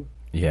hire you.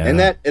 Yeah. And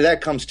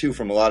that comes too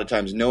from a lot of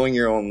times knowing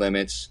your own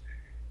limits,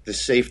 the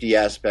safety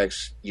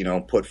aspects, you know,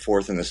 put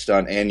forth in the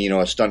stunt, and, you know,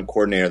 a stunt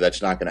coordinator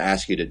that's not going to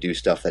ask you to do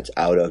stuff that's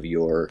out of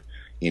your,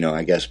 you know,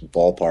 I guess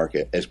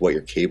ballpark as what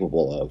you're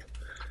capable of.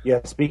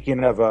 Yeah,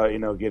 speaking of, you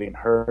know, getting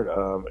hurt,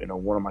 you know,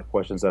 one of my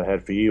questions that I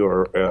had for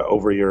you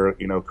over your,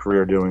 you know,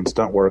 career doing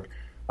stunt work,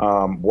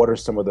 what are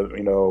some of the,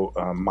 you know,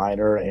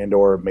 minor and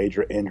or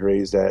major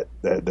injuries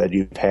that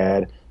you've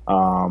had?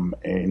 And,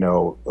 you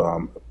know,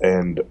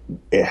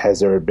 has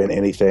there been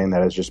anything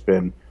that has just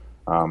been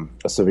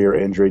a severe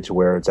injury to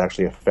where it's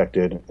actually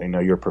affected, you know,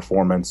 your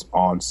performance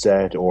on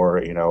set,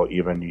 or, you know,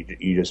 even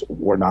you just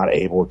were not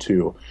able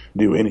to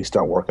do any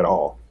stunt work at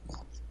all?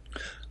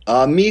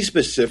 Me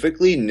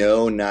specifically,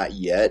 no, not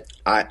yet.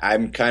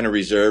 I'm kind of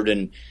reserved,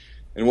 and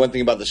one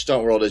thing about the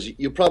stunt world is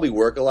you'll probably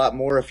work a lot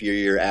more if you're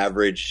your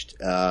averaged,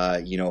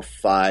 you know,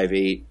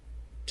 5'8"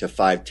 to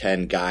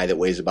 5'10" guy that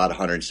weighs about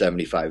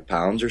 175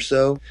 pounds or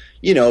so,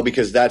 you know,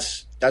 because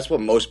that's what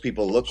most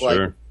people look like.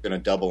 You're going to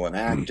double an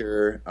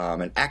actor,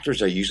 and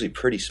actors are usually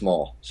pretty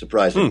small,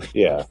 surprisingly.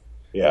 Yeah.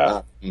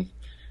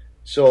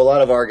 So a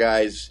lot of our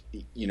guys,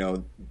 you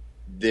know,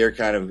 they're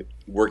kind of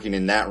working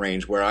in that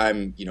range where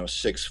I'm, you know,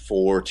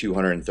 6'4",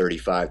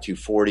 235,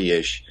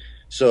 240-ish.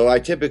 So I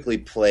typically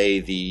play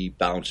the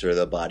bouncer,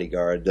 the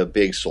bodyguard, the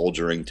big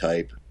soldiering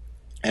type.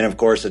 And of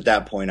course, at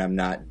that point, I'm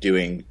not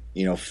doing,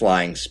 you know,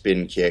 flying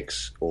spin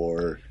kicks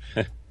or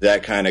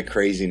that kind of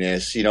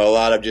craziness. You know, a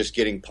lot of just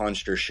getting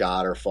punched or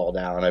shot or fall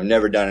down. I've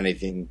never done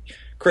anything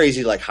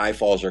crazy like high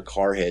falls or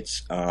car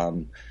hits.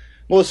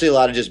 Mostly a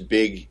lot of just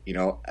big, you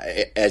know,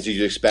 as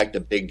you'd expect a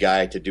big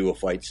guy to do a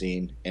fight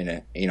scene.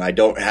 And, you know, I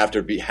don't have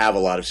to have a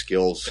lot of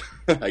skills,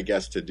 I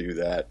guess, to do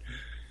that.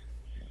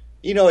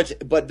 You know,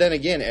 but then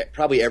again,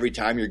 probably every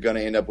time you're going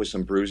to end up with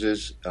some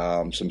bruises,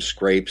 some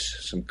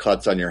scrapes, some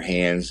cuts on your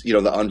hands, you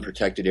know, the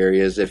unprotected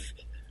areas.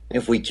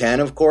 If we can,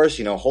 of course,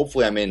 you know,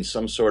 hopefully I'm in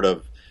some sort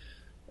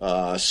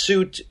of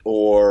suit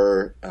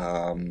or,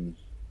 I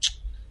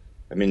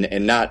mean,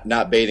 and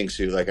not bathing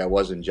suit like I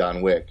was in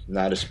John Wick,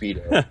 not a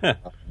Speedo.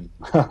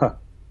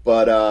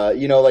 But,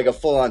 you know, like a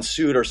full-on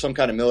suit or some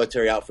kind of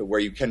military outfit where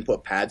you can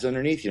put pads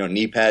underneath, you know,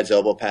 knee pads,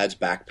 elbow pads,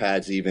 back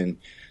pads even.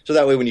 So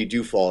that way when you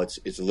do fall,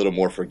 it's a little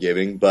more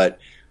forgiving. But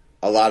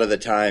a lot of the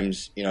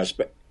times, you know,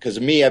 because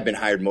of me, I've been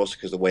hired mostly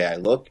because of the way I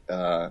look.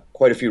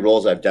 Quite a few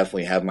roles I've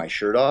definitely have my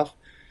shirt off.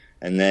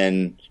 And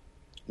then,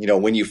 you know,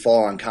 when you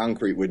fall on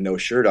concrete with no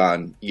shirt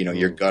on, you know,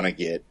 you're going to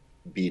get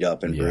beat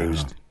up and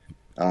bruised.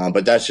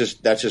 But that's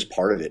just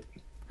part of it.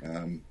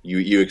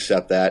 You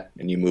accept that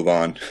and you move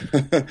on.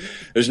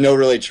 There's no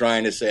really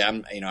trying to say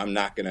I'm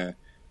gonna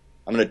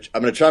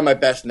try my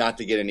best not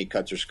to get any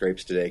cuts or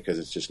scrapes today because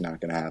it's just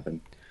not gonna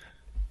happen.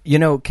 You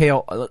know,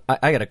 Cale,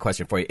 I got a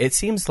question for you. It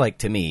seems like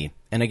to me,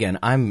 and again,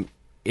 I'm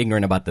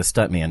ignorant about the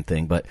stuntman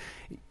thing, but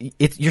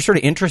you're sort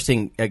of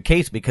interesting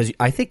case because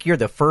I think you're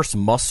the first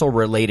muscle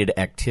related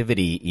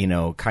activity, you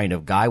know, kind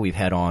of guy we've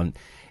had on.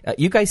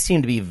 You guys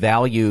seem to be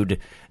valued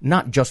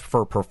not just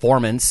for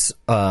performance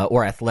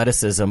or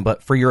athleticism,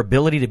 but for your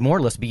ability to more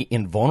or less be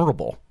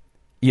invulnerable,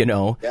 you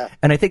know? Yeah.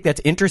 And I think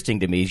that's interesting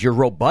to me is your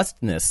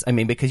robustness. I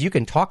mean, because you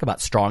can talk about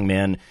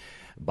strongmen,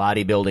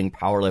 bodybuilding,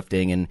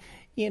 powerlifting, and,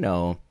 you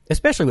know,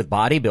 especially with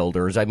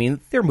bodybuilders, I mean,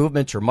 their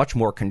movements are much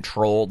more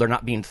controlled. They're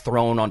not being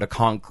thrown onto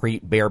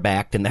concrete,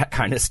 barebacked, and that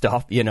kind of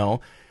stuff, you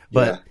know?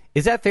 But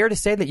is that fair to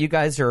say that you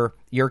guys are,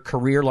 your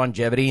career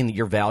longevity and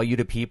your value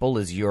to people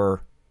is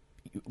your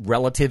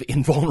relative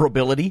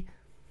invulnerability?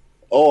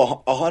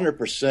 Oh,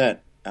 100%.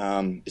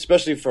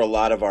 Especially for a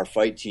lot of our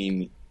fight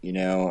team, you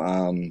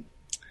know,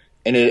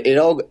 and it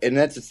all, and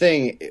that's the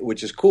thing,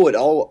 which is cool.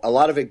 A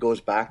lot of it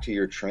goes back to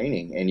your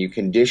training, and you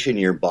condition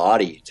your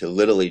body to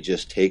literally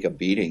just take a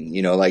beating,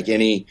 you know, like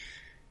and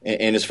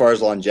as far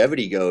as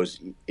longevity goes,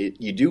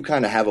 you do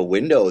kind of have a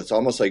window. It's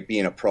almost like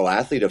being a pro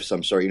athlete of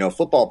some sort. You know,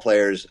 football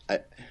players, I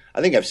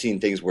think I've seen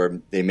things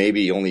where they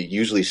maybe only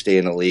usually stay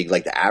in the league,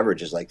 like the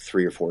average is like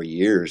 3 or 4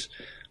 years.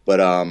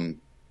 But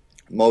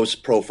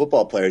most pro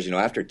football players, you know,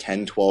 after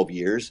 10, 12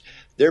 years,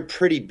 they're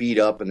pretty beat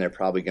up and they're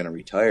probably going to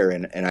retire.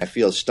 And I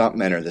feel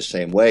stuntmen are the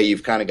same way.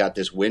 You've kind of got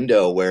this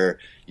window where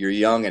you're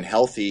young and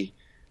healthy,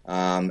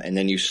 and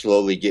then you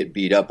slowly get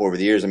beat up over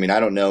the years. I mean, I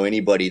don't know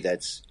anybody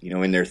that's, you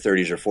know, in their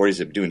 30s or 40s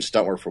that been doing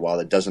stunt work for a while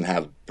that doesn't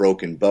have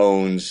broken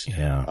bones,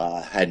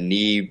 had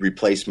knee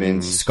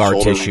replacements, scar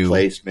shoulder tissue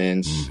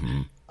replacements,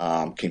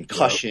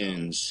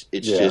 concussions.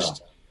 It's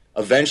just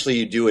eventually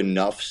you do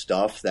enough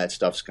stuff, that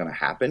stuff's going to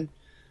happen.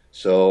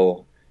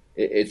 So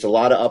it's a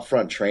lot of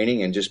upfront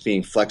training and just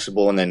being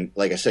flexible. And then,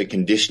 like I said,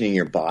 conditioning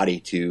your body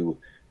to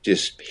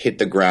just hit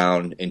the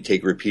ground and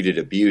take repeated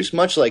abuse,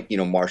 much like, you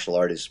know, martial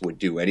artists would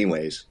do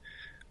anyways.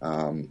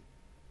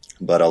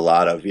 But a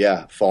lot of,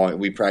 falling.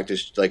 We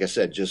practiced, like I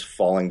said, just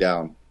falling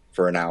down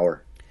for an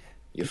hour.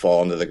 You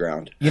fall into the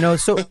ground.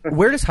 So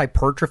where does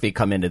hypertrophy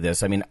come into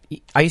this? I mean,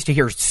 I used to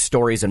hear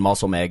stories in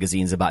muscle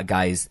magazines about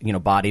guys,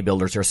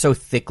 bodybuilders are so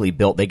thickly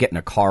built, they get in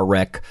a car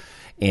wreck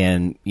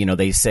and,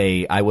 they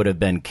say, I would have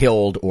been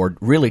killed or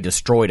really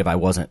destroyed if I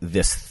wasn't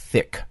this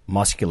thick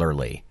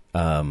muscularly.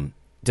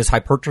 Does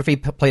hypertrophy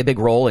play a big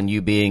role in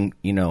you being,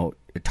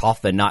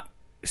 tough and not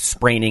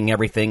spraining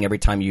everything every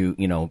time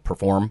you,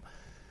 perform?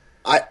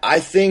 I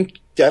think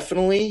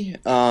definitely.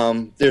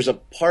 There's a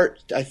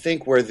part, I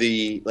think, where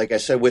like I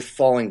said, with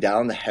falling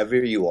down, the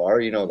heavier you are,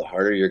 the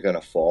harder you're going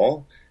to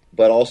fall.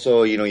 But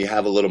also, you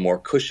have a little more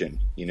cushion.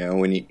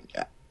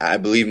 I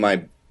believe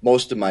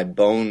most of my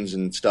bones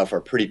and stuff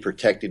are pretty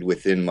protected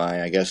within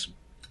my, I guess,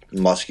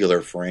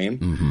 muscular frame.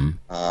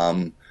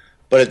 Mm-hmm.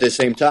 But at the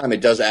same time, it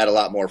does add a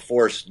lot more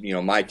force,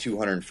 my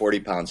 240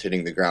 pounds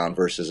hitting the ground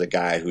versus a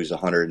guy who's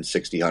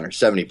 160,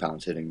 170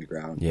 pounds hitting the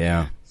ground.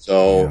 Yeah.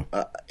 So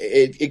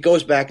it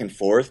goes back and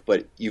forth,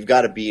 but you've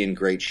got to be in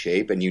great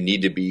shape, and you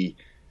need to be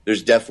 –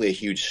 there's definitely a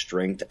huge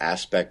strength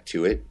aspect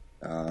to it.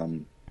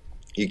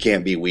 You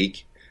can't be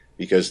weak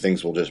because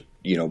things will just,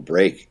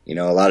 break. A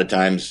lot of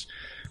times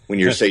when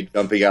you're, say,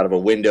 jumping out of a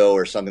window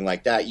or something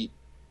like that,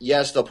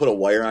 yes, they'll put a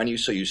wire on you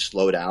so you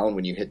slow down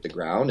when you hit the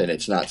ground and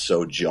it's not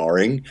so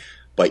jarring.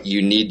 But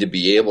you need to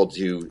be able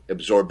to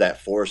absorb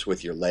that force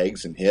with your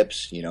legs and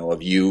hips,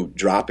 of you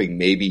dropping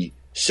maybe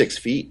 6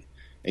 feet.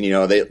 And,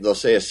 they'll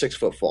say a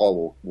 6-foot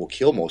fall will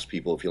kill most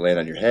people if you land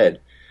on your head.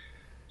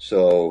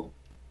 So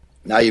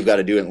now you've got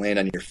to do it and land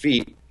on your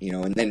feet,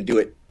 and then do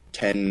it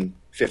 10,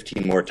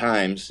 15 more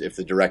times if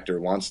the director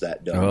wants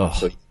that done. Oh.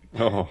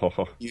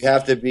 So you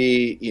have to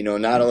be,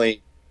 not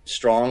only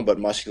strong but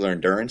muscular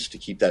endurance to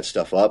keep that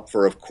stuff up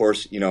for, of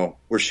course,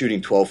 we're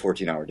shooting 12,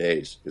 14-hour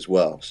days as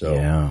well. So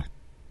yeah.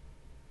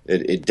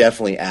 It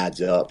definitely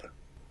adds up.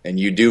 And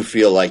you do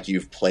feel like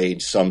you've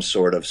played some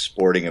sort of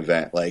sporting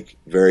event, like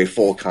very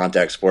full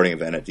contact sporting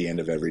event at the end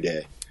of every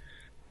day.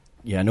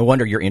 Yeah, no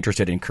wonder you're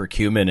interested in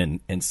curcumin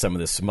and some of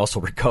this muscle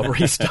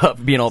recovery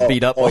stuff, being all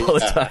beat up all the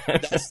time.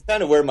 That's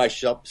kind of where my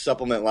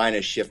supplement line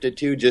has shifted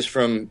to, just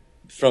from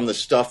the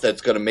stuff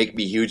that's going to make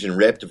me huge and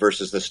ripped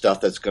versus the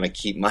stuff that's going to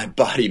keep my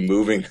body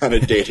moving on a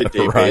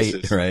day-to-day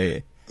basis.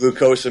 Right.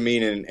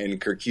 Glucosamine and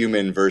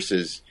curcumin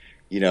versus,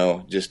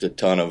 just a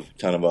ton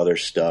of other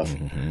stuff.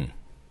 Mm-hmm.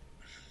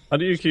 How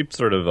do you keep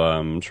sort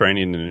of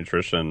training and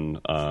nutrition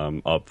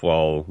up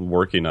while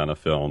working on a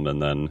film?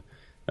 And then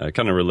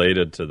kind of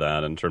related to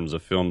that, in terms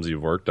of films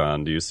you've worked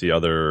on, do you see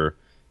other,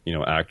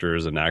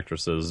 actors and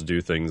actresses do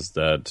things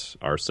that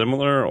are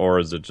similar? Or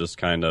is it just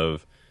kind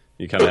of,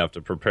 you kind of have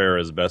to prepare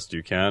as best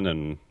you can,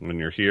 and when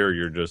you're here,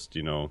 you're just,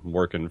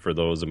 working for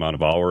those amount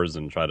of hours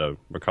and try to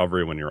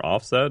recover when you're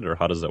offset? Or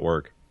how does it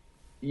work?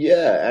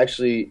 Yeah,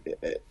 actually,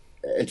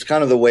 it's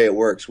kind of the way it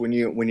works. When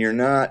you're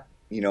not,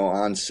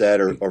 on set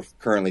or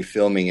currently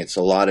filming, it's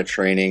a lot of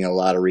training, a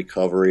lot of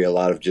recovery, a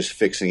lot of just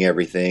fixing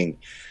everything.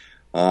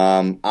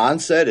 On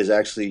set is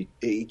actually,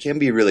 it can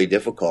be really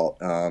difficult.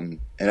 And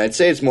I'd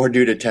say it's more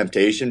due to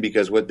temptation,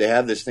 because what they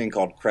have this thing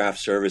called craft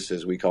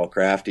services, we call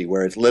Crafty,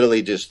 where it's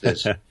literally just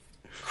this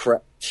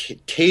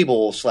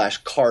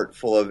table/cart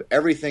full of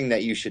everything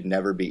that you should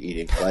never be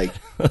eating, like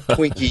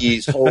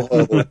Twinkies,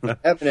 Ho-Ho,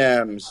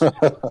 M&Ms,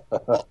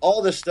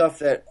 all the stuff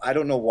that I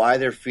don't know why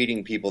they're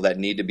feeding people that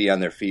need to be on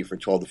their feet for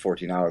 12 to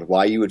 14 hours,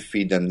 why you would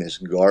feed them this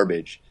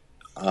garbage.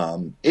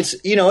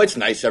 It's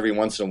nice every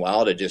once in a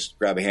while to just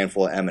grab a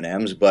handful of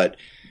M&Ms, but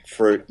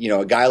for,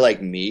 a guy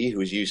like me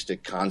who's used to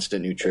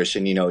constant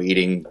nutrition,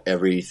 eating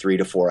every 3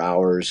 to 4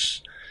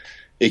 hours,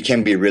 it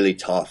can be really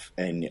tough.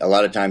 And a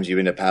lot of times you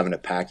end up having to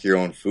pack your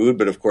own food.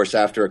 But of course,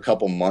 after a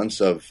couple months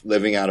of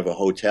living out of a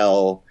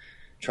hotel,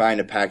 trying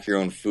to pack your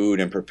own food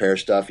and prepare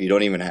stuff, you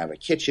don't even have a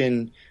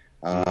kitchen.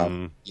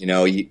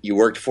 You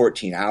worked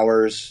 14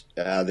 hours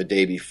the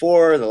day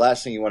before. The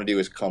last thing you want to do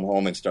is come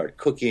home and start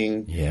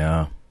cooking.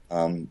 Yeah.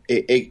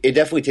 It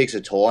definitely takes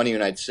a toll on you.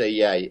 And I'd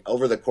say,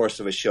 over the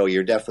course of a show,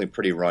 you're definitely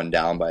pretty run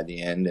down by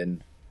the end.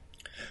 And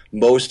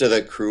most of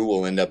the crew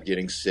will end up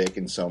getting sick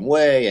in some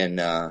way.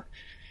 And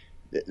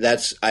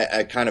that's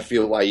I kind of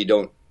feel why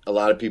a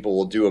lot of people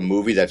will do a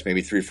movie that's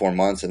maybe 3-4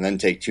 months and then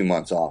take 2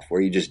 months off,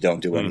 where you just don't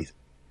do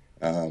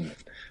anything.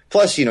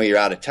 Plus, you're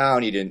out of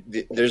town.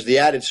 There's the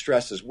added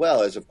stress as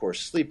well as, of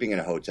course, sleeping in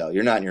a hotel.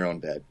 You're not in your own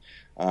bed.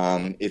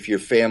 If your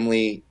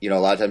family, a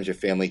lot of times your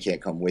family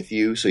can't come with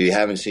you, so you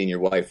haven't seen your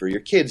wife or your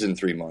kids in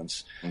 3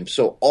 months.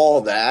 So all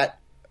that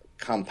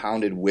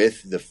compounded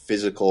with the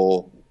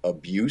physical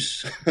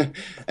abuse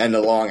and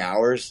the long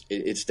hours,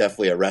 it's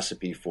definitely a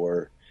recipe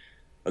for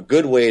a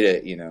good way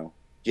to,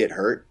 get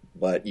hurt,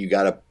 but you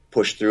got to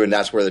push through, and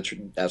that's where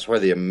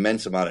the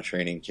immense amount of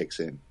training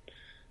kicks in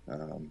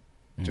to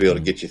be able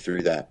to get you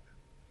through that.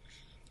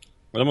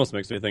 It almost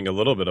makes me think a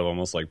little bit of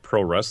almost like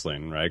pro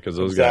wrestling, right? Because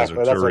those guys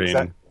are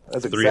touring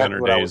that's 300 exactly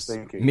what days. I was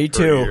thinking. Me per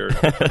too. year,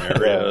 different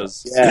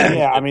areas.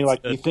 Yeah. I mean,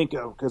 like you think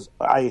of, because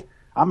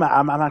I'm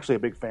actually a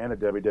big fan of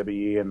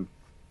WWE, and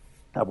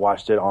I've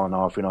watched it on and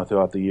off,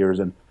 throughout the years,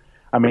 and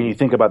I mean, you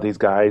think about these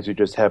guys who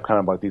just have kind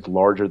of like these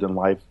larger than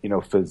life,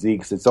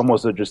 physiques. It's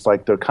almost just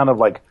like they're kind of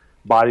like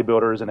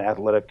bodybuilders and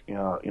athletic,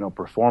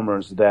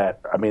 performers. That,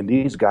 I mean,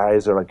 these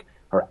guys are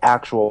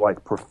actual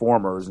like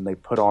performers, and they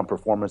put on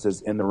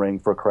performances in the ring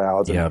for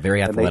crowds. Yeah,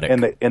 very athletic.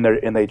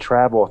 And they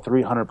travel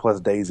 300 plus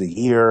days a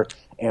year.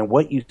 And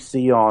what you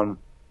see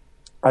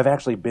I've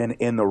actually been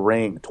in the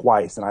ring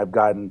twice, and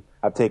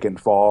I've taken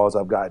falls,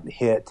 I've gotten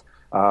hit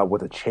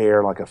with a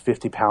chair, like a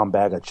 50-pound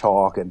bag of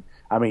chalk, and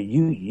I mean,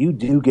 you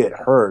do get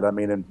hurt. I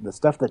mean, and the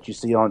stuff that you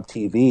see on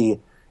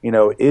TV,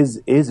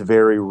 is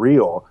very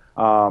real.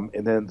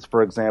 And then,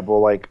 for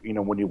example, like,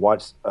 when you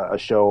watch a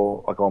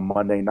show like on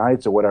Monday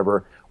nights or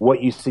whatever,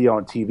 what you see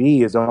on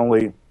TV is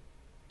only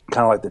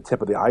kind of like the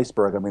tip of the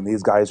iceberg. I mean,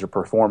 these guys are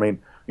performing,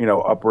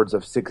 upwards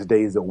of 6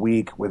 days a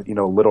week with,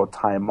 little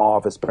time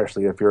off,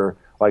 especially if you're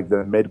like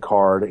the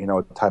mid-card,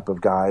 type of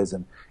guys.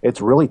 And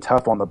it's really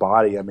tough on the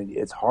body. I mean,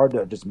 it's hard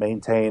to just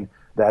maintain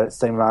that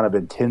same amount of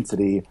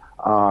intensity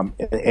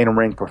in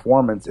ring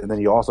performance, and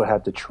then you also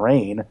have to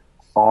train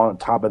on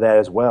top of that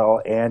as well,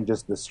 and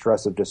just the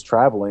stress of just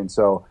traveling.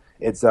 So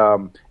it's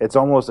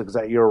almost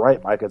exactly, you're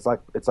right, Mike. It's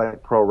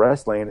like pro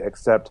wrestling,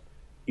 except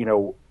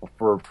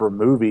for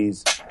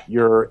movies,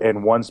 you're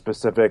in one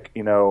specific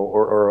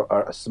or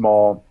a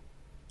small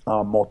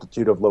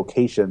multitude of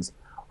locations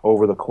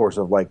over the course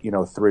of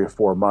 3 or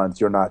 4 months.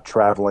 You're not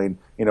traveling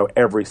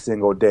every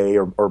single day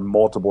or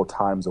multiple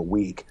times a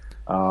week.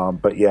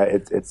 But yeah,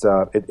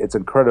 it's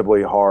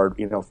incredibly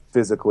hard,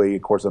 physically,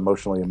 of course,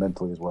 emotionally and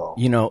mentally as well.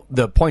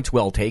 The point's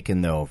well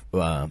taken, though,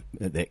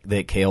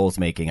 that Cale's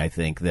making. I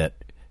think that,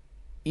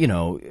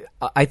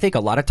 I think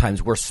a lot of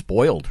times we're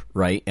spoiled,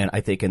 right? And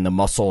I think in the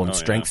muscle and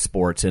strength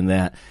sports, in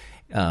that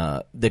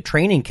the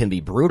training can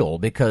be brutal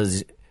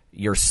because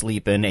you're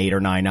sleeping 8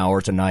 or 9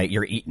 hours a night,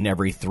 you're eating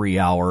every 3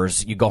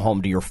 hours, you go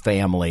home to your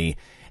family.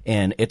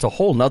 And it's a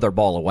whole nother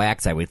ball of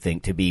wax, I would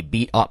think, to be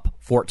beat up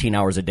 14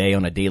 hours a day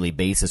on a daily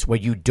basis where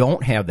you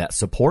don't have that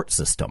support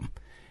system.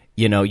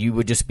 You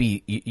would just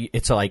be,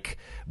 it's like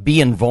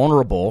being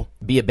vulnerable,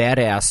 be a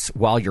badass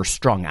while you're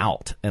strung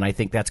out. And I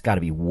think that's got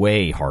to be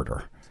way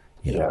harder.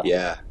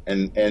 Yeah.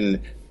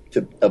 And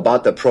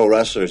about the pro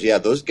wrestlers,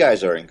 those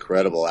guys are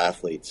incredible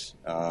athletes.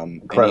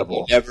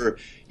 Incredible.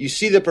 You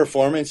see the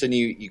performance and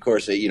you of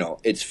course,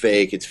 it's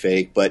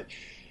fake, but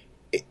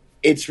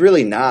it's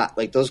really not.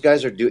 Like, those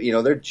guys are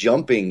they're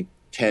jumping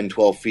 10,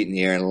 12 feet in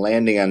the air and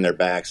landing on their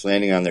backs,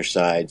 landing on their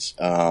sides.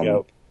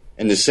 And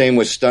the same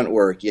with stunt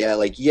work.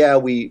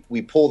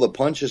 We pull the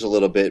punches a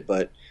little bit,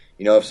 but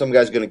if some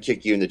guy's going to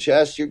kick you in the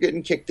chest, you're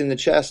getting kicked in the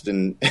chest,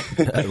 and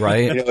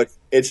right.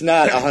 It's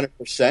not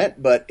 100%,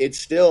 but it's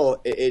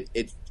still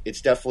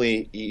it's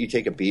definitely, you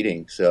take a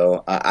beating.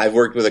 So I've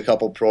worked with a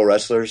couple pro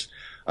wrestlers.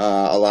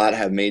 A lot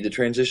have made the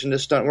transition to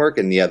stunt work,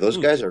 and those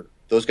guys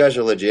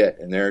are legit,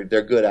 and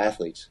they're good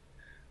athletes.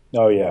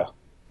 Oh, yeah.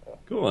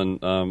 Cool.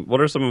 And what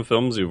are some of the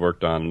films you've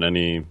worked on, and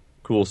any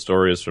cool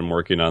stories from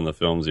working on the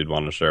films you'd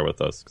want to share with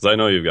us? Because I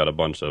know you've got a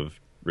bunch of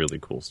really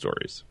cool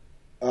stories.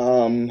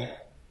 I'm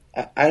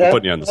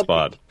putting you on the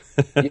spot.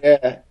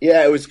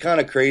 It was kind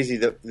of crazy.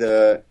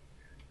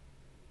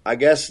 I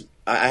guess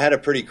I had a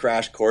pretty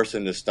crash course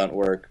into stunt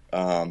work.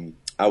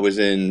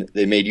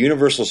 They made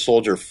Universal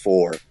Soldier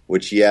 4,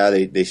 which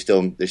they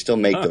still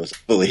make those, I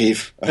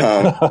believe.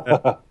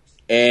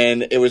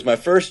 And it was my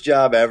first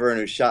job ever, and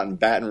it was shot in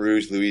Baton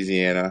Rouge,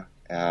 Louisiana.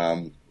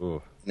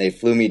 They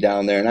flew me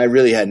down there, and I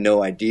really had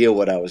no idea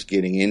what I was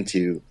getting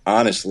into,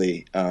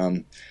 honestly.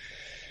 And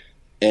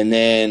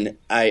then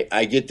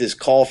I get this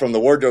call from the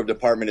wardrobe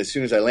department as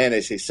soon as I land. They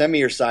say, "Send me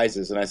your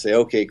sizes." And I say,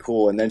 "Okay,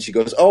 cool." And then she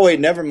goes, "Oh,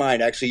 wait, never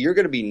mind. Actually, you're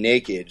going to be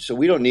naked, so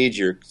we don't need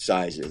your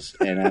sizes."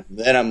 And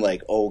then I'm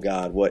like, "Oh,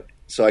 God, what?"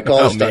 So I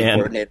call the stunt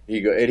coordinator,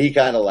 and he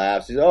kind of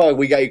laughs. He's, "Oh,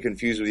 we got you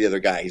confused with the other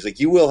guy." He's like,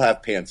 "You will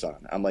have pants on."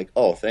 I'm like,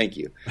 "Oh, thank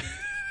you."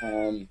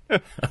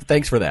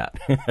 Thanks for that.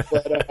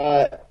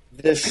 But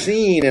the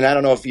scene, and I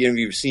don't know if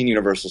you've seen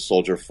Universal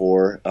Soldier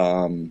 4.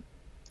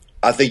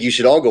 I think you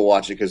should all go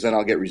watch it, because then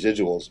I'll get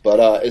residuals. But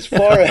as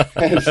far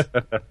as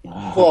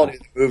quality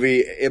of the movie,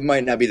 it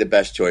might not be the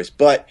best choice.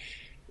 But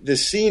the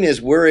scene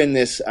is, we're in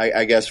this,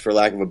 I guess for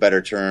lack of a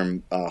better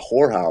term,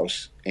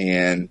 whorehouse,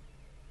 and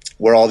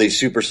we're all these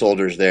super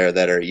soldiers there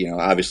that are,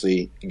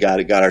 obviously got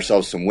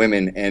ourselves some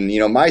women. And,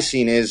 my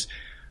scene is,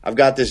 I've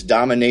got this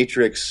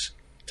dominatrix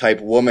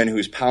type woman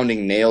who's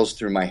pounding nails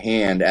through my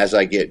hand as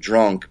I get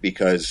drunk,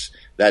 because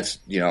that's,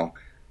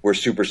 we're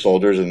super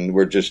soldiers and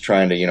we're just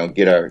trying to,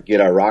 get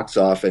our rocks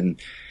off. And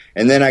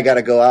then I got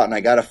to go out and I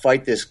got to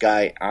fight this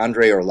guy,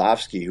 Andrei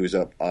Orlovsky, who's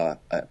a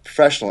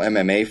professional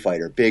MMA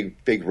fighter,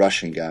 big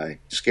Russian guy,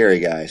 scary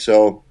guy.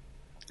 So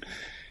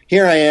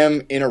here I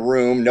am in a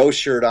room, no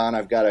shirt on.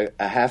 I've got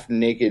a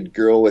half-naked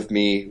girl with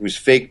me who's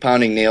fake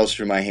pounding nails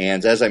through my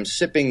hands as I'm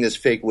sipping this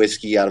fake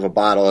whiskey out of a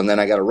bottle. And then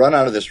I got to run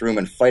out of this room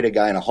and fight a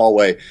guy in a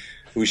hallway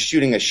who's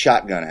shooting a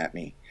shotgun at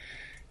me.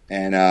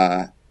 And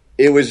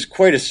it was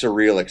quite a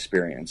surreal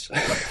experience.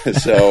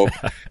 So,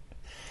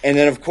 and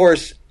then, of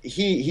course,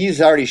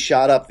 he's already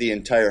shot up the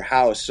entire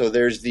house. So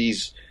there's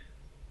these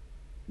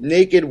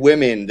naked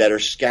women that are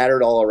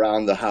scattered all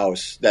around the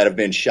house that have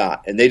been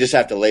shot, and they just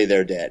have to lay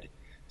there dead.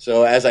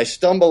 So as I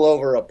stumble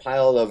over a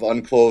pile of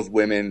unclothed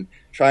women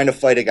trying to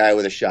fight a guy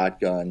with a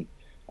shotgun,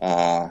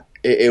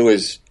 it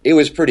was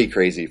pretty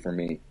crazy for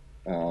me.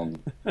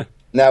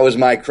 That was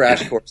my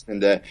crash course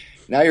into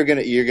now you're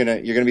gonna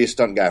be a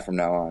stunt guy from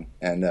now on,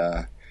 and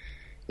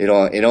it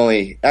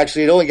only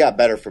got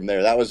better from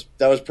there. That was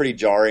pretty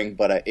jarring,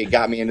 but it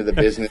got me into the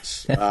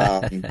business,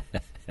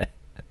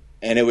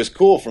 and it was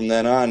cool from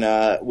then on.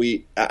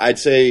 I'd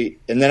say,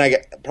 and then I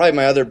got probably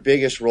my other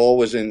biggest role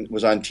was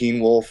on Teen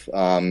Wolf,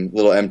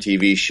 little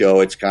MTV show.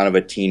 It's kind of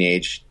a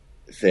teenage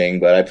thing,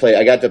 but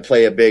I got to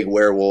play a big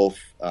werewolf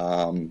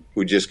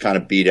who just kind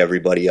of beat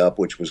everybody up,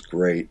 which was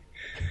great.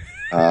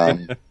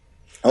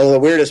 The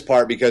weirdest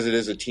part, because it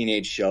is a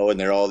teenage show and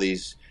they're all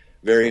these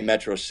very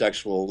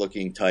metrosexual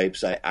looking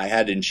types, I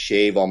had to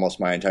shave almost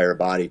my entire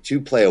body to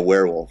play a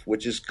werewolf,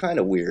 which is kind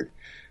of weird.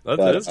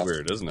 That is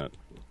weird, isn't it?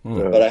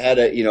 But I had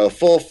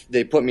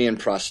they put me in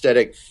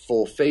prosthetic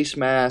full face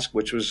mask,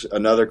 which was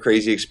another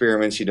crazy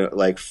experiment,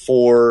 like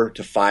 4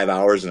 to 5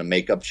 hours in a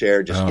makeup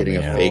chair, just getting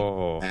a fake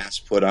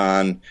mask put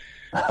on.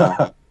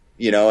 And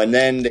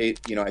then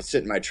I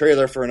sit in my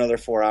trailer for another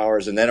 4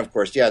 hours, and then of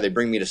course, they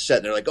bring me to set,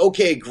 and they're like,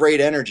 "Okay, great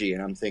energy,"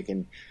 and I'm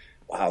thinking,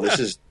 "Wow, this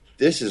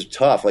is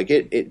tough." Like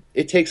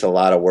it takes a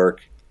lot of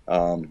work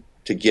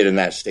to get in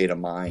that state of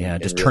mind. Yeah,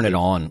 just turn it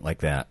on like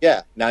that.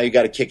 Yeah, now you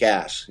got to kick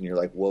ass, and you're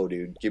like, "Whoa,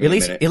 dude, give me a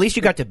minute." At least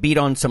you got to beat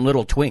on some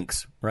little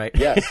twinks, right?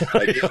 Yes,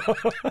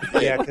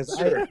 yeah,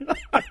 because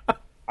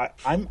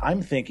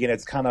I'm thinking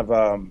it's kind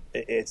of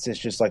it's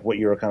just like what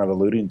you were kind of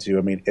alluding to.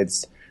 I mean,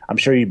 I'm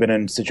sure you've been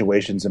in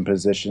situations and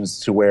positions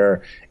to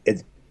where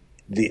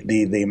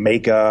the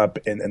makeup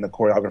and the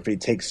choreography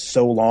takes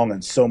so long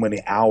and so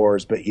many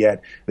hours, but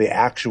yet the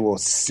actual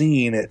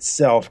scene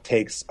itself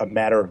takes a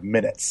matter of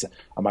minutes.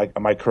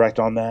 Am I correct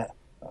on that?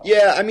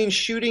 Yeah, I mean,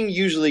 shooting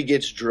usually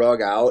gets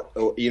drug out.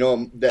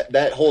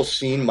 That whole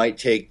scene might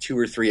take 2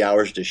 or 3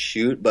 hours to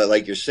shoot, but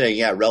like you're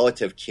saying,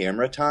 relative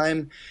camera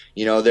time,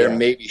 they're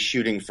maybe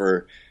shooting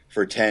for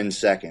 10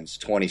 seconds,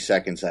 20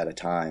 seconds at a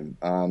time.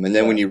 And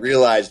then when you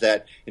realize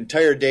that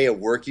entire day of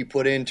work you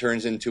put in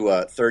turns into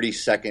a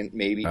 30-second,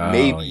 maybe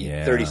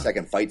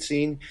 30-second fight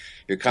scene,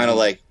 you're kind of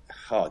like,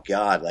 oh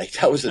God, like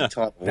that was a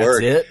ton of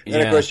work. That's it? And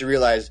then of course you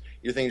realize,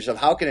 you're thinking to yourself,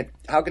 how can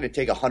it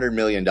take $100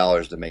 million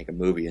to make a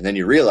movie? And then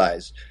you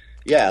realize,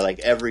 like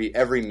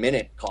every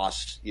minute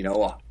costs,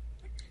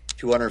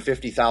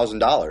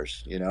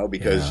 $250,000,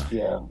 because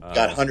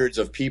got hundreds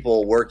of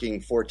people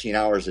working 14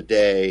 hours a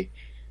day.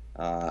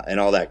 And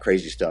all that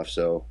crazy stuff.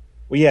 So,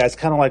 it's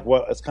kind of like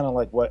what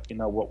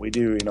what we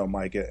do,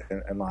 Mike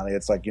and Lonnie.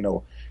 It's like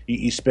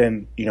you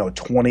spend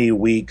 20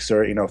 weeks,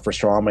 or for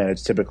strongman,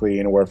 it's typically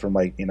anywhere from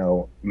like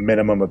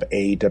minimum of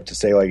 8 up to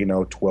say like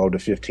 12 to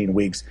 15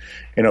 weeks,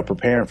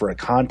 preparing for a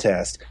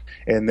contest,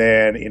 and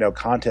then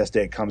contest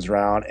day comes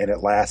around and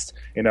it lasts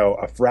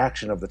a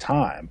fraction of the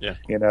time. And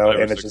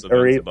it's just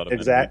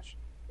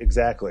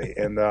Exactly.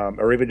 And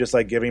or even just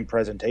like giving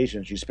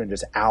presentations, you spend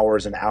just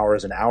hours and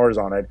hours and hours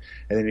on it,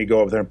 and then you go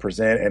over there and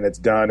present, and it's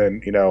done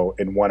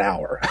in 1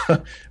 hour.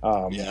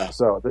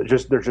 So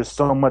there's just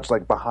so much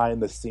like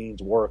behind the scenes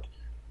work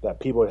that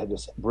people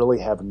just really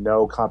have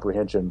no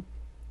comprehension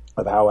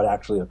of how it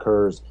actually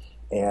occurs.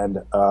 And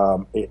I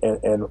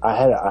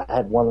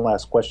had one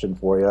last question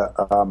for you.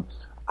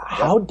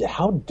 How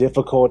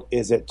difficult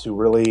is it to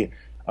really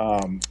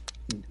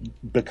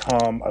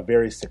become a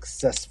very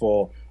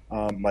successful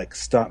like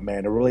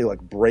stuntman, to really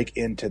like break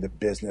into the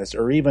business,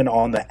 or even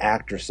on the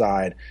actor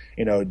side,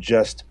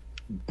 just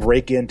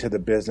break into the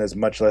business,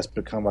 much less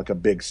become like a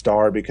big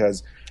star?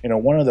 Because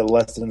one of the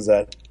lessons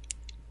that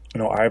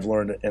I've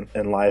learned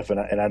in life, and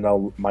I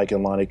know Mike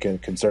and Lonnie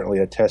can certainly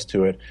attest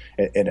to it,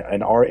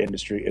 in our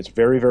industry, it's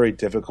very, very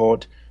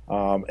difficult.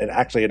 And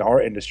actually, in our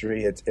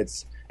industry,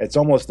 it's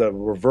almost the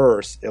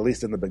reverse. At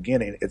least in the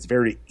beginning, it's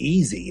very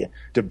easy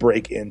to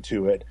break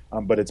into it,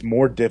 but it's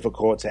more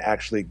difficult to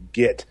actually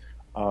get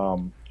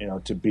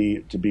to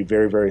be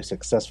very, very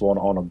successful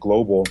on a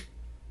global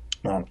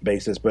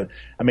basis. But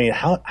I mean,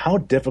 how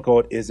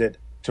difficult is it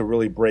to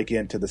really break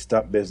into the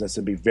stunt business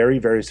and be very,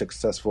 very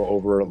successful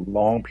over a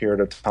long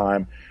period of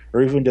time,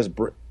 or even just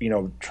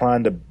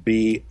trying to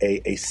be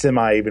a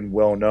semi even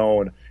well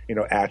known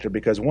actor?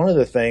 Because one of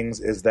the things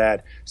is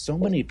that so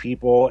many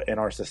people in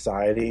our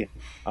society,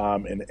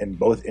 in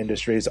both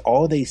industries,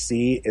 all they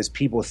see is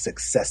people's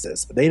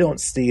successes. They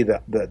don't see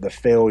the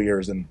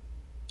failures and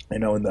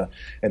the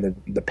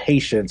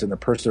patience and the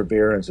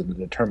perseverance and the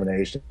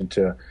determination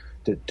to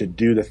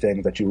do the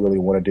things that you really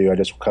want to do. I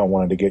just kind of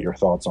wanted to get your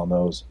thoughts on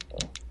those.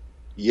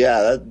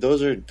 Yeah,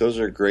 those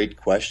are great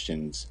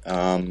questions.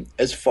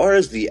 As far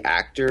as the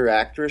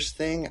actor-actress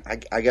thing,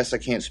 I guess I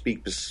can't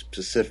speak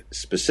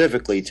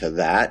specifically to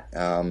that,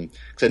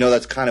 because I know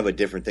that's kind of a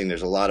different thing.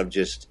 There's a lot of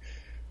just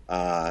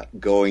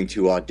going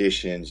to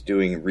auditions,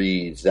 doing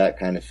reads, that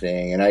kind of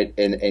thing.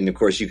 And of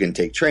course you can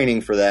take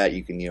training for that.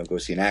 You can, go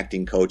see an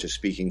acting coach, a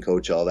speaking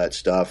coach, all that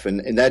stuff.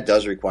 And that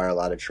does require a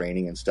lot of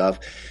training and stuff.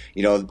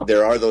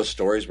 There are those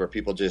stories where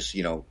people just,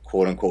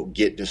 quote unquote,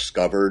 get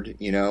discovered,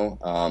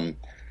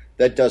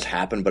 that does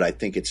happen, but I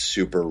think it's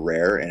super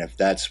rare. And if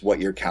that's what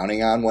you're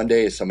counting on one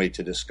day is somebody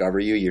to discover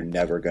you, you're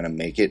never going to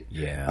make it.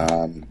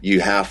 Yeah.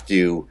 You have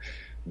to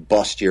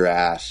bust your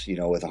ass,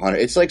 with 100.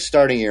 It's like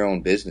starting your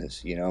own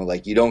business,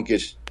 like you don't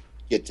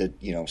get to,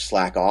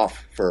 slack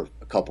off for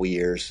a couple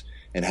years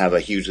and have a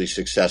hugely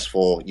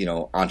successful,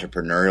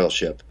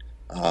 entrepreneurship.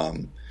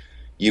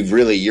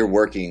 You're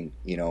working,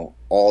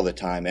 all the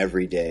time,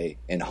 every day,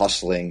 and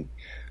hustling,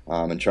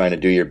 and trying to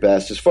do your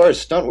best. As far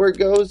as stunt work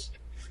goes,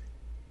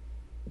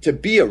 to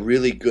be a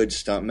really good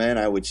stuntman,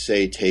 I would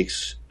say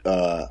takes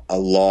a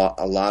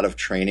lot of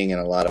training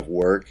and a lot of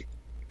work,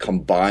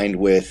 combined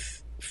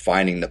with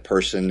finding the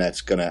person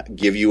that's going to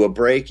give you a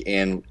break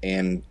and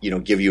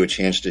give you a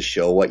chance to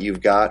show what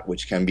you've got,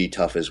 which can be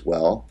tough as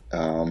well.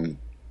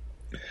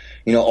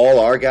 All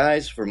our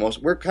guys,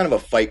 we're kind of a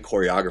fight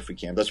choreography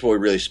camp. That's what we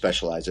really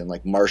specialize in,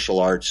 like martial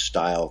arts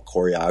style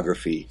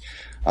choreography.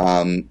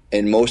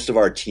 And most of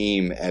our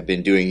team have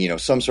been doing,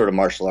 some sort of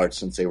martial arts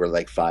since they were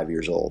like 5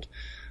 years old.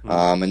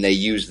 And they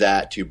use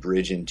that to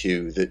bridge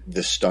into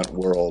the stunt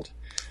world.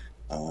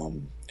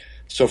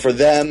 So for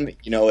them,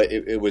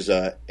 it was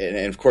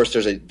and of course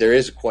there's a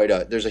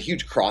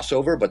huge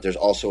crossover, but there's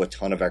also a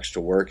ton of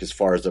extra work as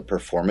far as the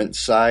performance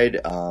side.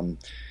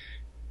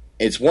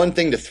 It's one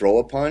thing to throw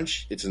a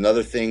punch. It's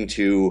another thing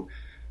to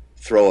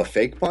throw a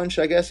fake punch,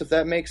 I guess, if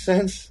that makes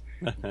sense.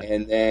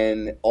 And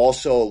then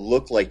also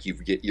look like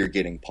you're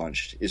getting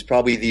punched is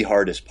probably the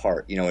hardest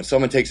part. When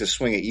someone takes a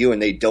swing at you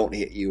and they don't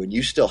hit you, and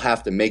you still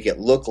have to make it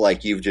look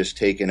like you've just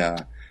taken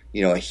a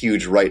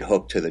huge right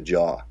hook to the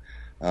jaw.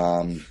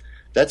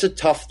 That's a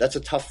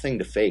tough thing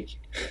to fake.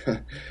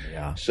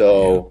 Yeah.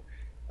 So,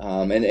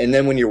 and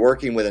then when you're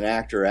working with an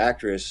actor or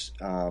actress,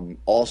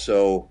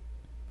 also,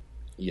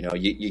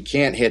 you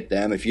can't hit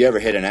them. If you ever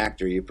hit an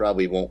actor, you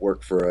probably won't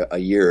work for a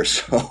year or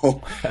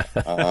so.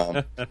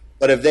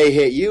 But if they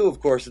hit you, of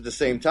course, at the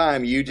same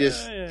time, you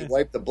just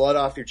wipe the blood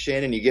off your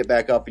chin and you get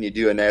back up and you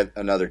do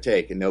another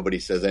take, and nobody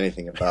says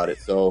anything about it.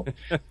 So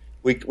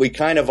we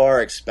kind of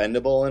are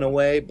expendable in a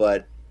way,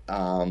 but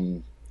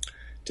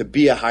to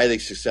be a highly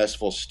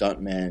successful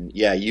stuntman,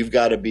 you've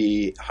got to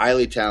be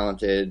highly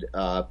talented,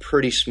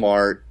 pretty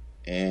smart,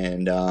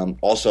 and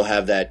also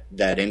have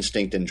that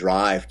instinct and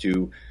drive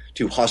to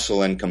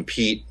hustle and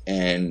compete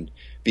and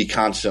be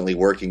constantly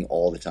working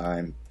all the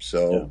time.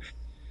 So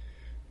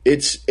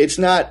it's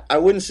not, I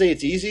wouldn't say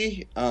it's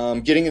easy.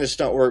 Getting into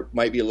stunt work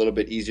might be a little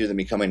bit easier than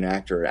becoming an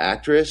actor or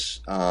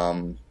actress.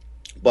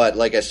 But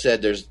like I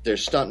said, there's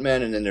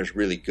stuntmen, and then there's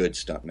really good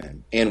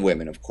stuntmen, and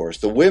women, of course.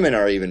 The women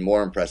are even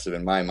more impressive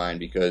in my mind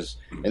because,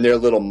 and their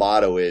little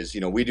motto is,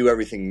 we do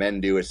everything men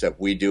do except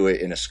we do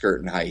it in a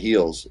skirt and high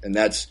heels. And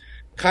that's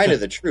kind of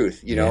the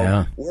truth.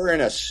 We're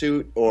in a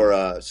suit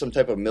or some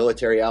type of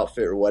military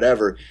outfit or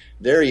whatever.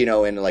 They're,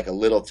 in like a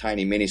little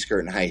tiny mini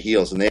skirt and high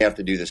heels, and they have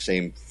to do the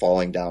same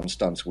falling down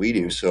stunts we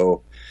do.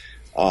 So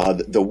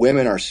the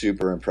women are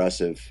super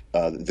impressive,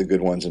 the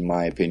good ones, in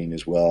my opinion,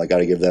 as well. I got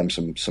to give them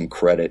some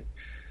credit.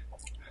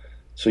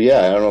 So I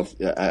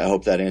don't know. I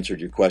hope that answered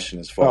your question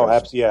as far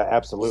as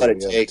absolutely. What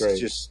it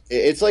takes.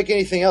 It's like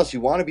anything else.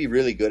 You want to be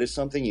really good at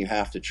something, you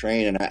have to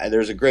train. And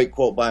there's a great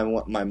quote by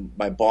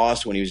my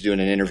boss when he was doing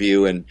an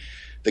interview, and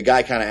the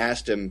guy kind of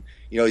asked him,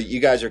 you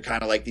guys are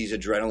kind of like these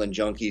adrenaline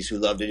junkies who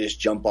love to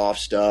just jump off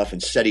stuff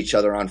and set each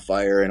other on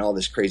fire and all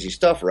this crazy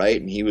stuff, right?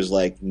 And he was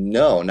like,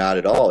 no, not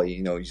at all.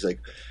 He's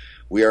like,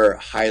 we are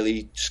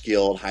highly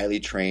skilled, highly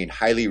trained,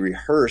 highly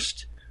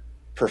rehearsed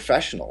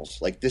professionals.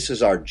 Like, this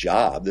is our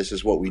job. This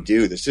is what we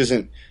do. This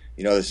isn't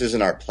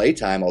our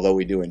playtime, although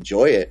we do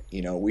enjoy it.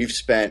 We've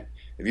spent,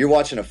 if you're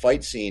watching a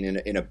fight scene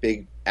in a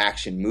big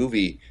action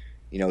movie,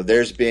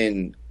 there's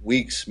been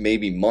weeks,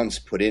 maybe months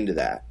put into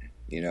that.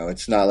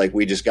 It's not like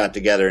we just got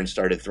together and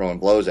started throwing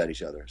blows at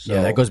each other. So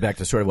that goes back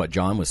to sort of what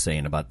John was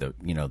saying about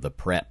the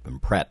prep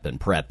and prep and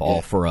prep,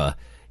 all for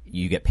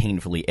you get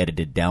painfully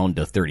edited down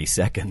to 30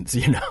 seconds,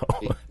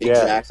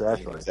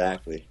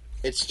 Exactly.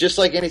 It's just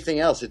like anything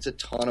else. It's a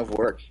ton of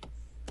work.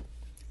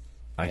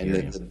 I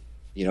hear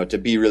you. To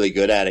be really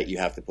good at it, you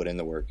have to put in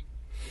the work.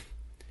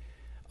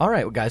 All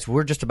right, well, guys,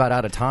 we're just about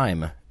out of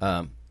time.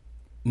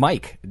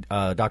 Mike,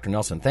 Dr.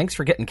 Nelson, thanks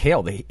for getting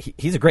Cale.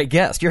 He's a great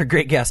guest. You're a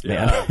great guest,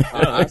 man.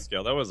 Thanks,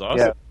 Cale. That was awesome.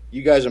 Yeah.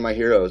 You guys are my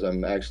heroes.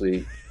 I'm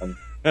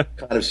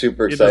kind of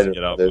super excited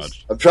about this.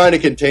 Much. I'm trying to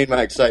contain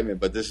my excitement,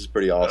 but this is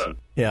pretty awesome.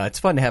 Yeah, it's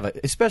fun to have it,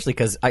 especially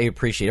because I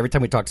appreciate every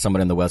time we talk to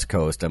someone on the West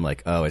Coast, I'm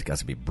like, it's got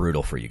to be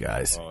brutal for you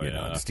guys,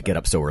 just to get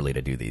up so early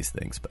to do these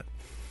things. But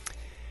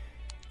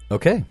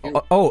okay.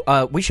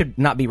 We should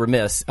not be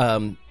remiss.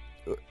 You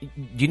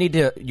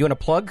want to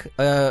plug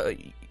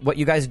what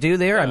you guys do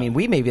there? I mean,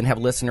 we may even have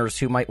listeners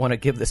who might want to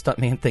give the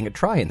Stuntman thing a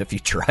try in the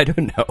future. I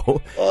don't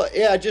know.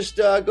 Yeah, just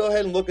go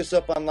ahead and look us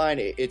up online.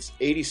 It's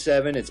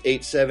 87, it's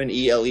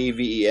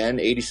 87ELEVEN,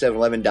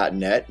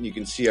 8711.net. You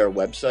can see our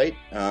website.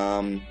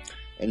 And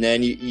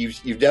then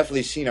you've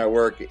definitely seen our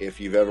work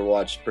if you've ever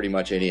watched pretty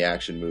much any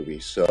action movie.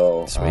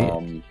 So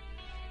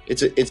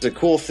it's a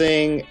cool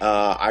thing.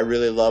 I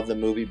really love the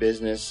movie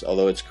business,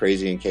 although it's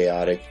crazy and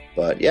chaotic.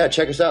 But yeah,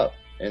 check us out.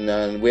 And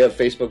then we have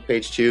a Facebook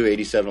page too,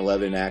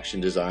 8711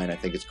 Action Design, I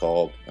think it's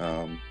called.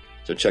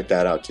 So check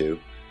that out too.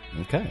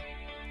 Okay,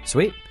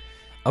 sweet.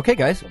 Okay,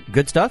 guys,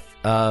 good stuff.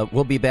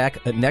 We'll be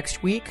back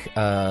next week.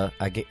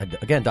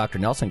 Again, Dr.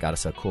 Nelson got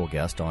us a cool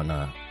guest on,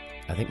 I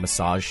think,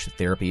 massage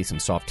therapy, some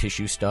soft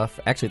tissue stuff.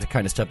 Actually, the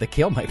kind of stuff that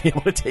Cale might be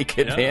able to take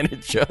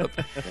advantage of.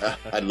 Yeah,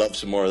 I'd love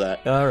some more of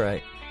that. All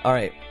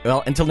right.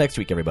 Well, until next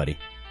week, everybody.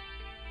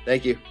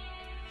 Thank you.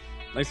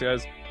 Thanks,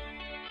 guys.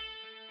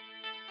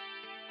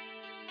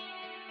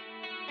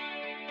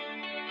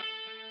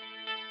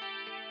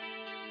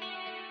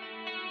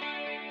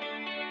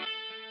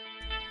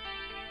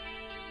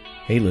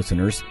 Hey,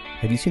 listeners,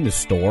 have you seen the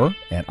store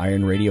at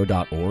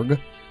ironradio.org?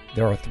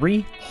 There are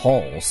 3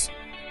 halls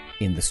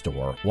in the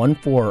store, one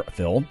for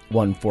Phil,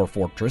 one for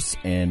Fortress,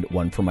 and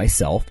one for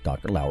myself,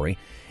 Dr. Lowry,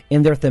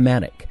 and they're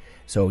thematic.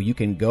 So you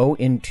can go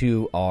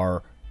into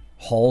our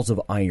Halls of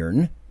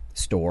Iron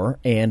store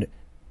and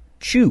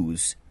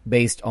choose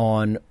based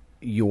on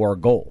your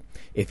goal.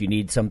 If you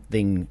need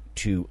something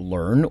to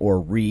learn or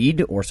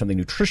read or something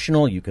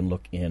nutritional, you can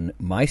look in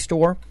my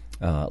store,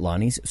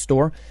 Lonnie's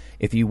store.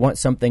 If you want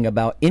something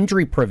about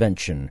injury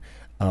prevention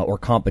or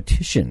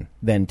competition,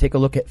 then take a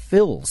look at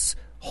Phil's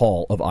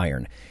Hall of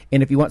Iron.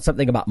 And if you want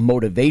something about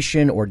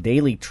motivation or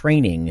daily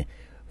training,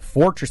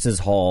 Fortress's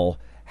Hall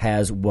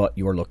has what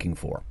you're looking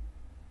for.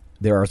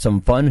 There are some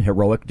fun,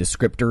 heroic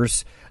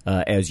descriptors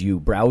as you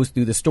browse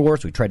through the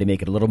stores. We try to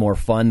make it a little more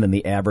fun than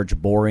the average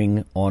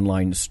boring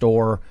online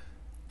store.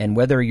 And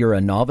whether you're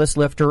a novice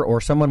lifter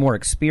or someone more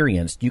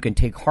experienced, you can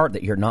take heart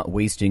that you're not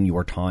wasting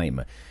your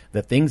time.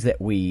 The things that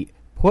we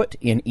put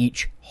in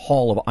each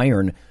Hall of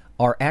Iron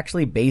are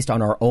actually based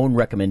on our own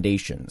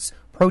recommendations.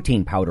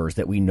 Protein powders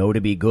that we know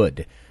to be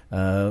good,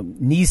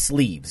 knee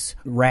sleeves,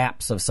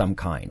 wraps of some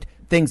kind,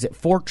 things that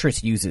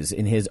Fortress uses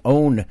in his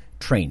own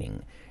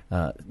training.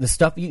 The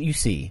stuff you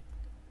see,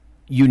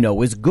 you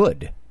know is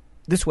good.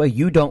 This way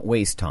you don't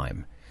waste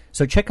time.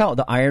 So check out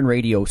the Iron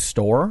Radio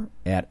store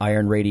at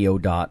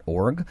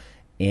ironradio.org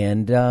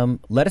and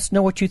let us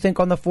know what you think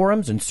on the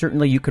forums, and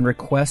certainly you can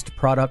request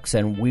products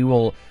and we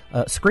will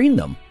screen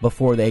them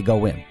before they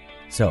go in.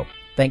 So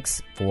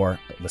thanks for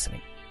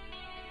listening.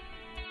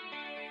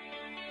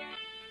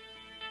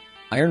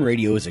 Iron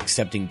Radio is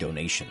accepting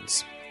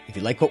donations. If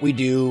you like what we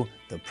do,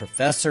 the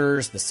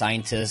professors, the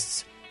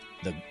scientists,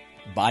 the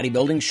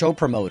bodybuilding show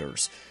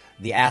promoters,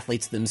 the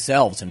athletes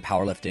themselves in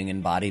powerlifting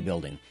and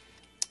bodybuilding,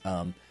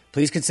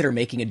 please consider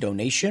making a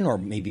donation or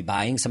maybe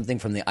buying something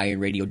from the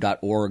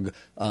ironradio.org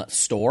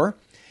store.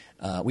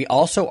 We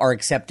also are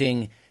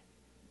accepting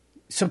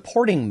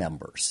supporting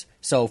members.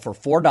 So for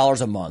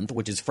 $4 a month,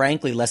 which is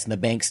frankly less than the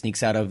bank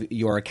sneaks out of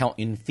your account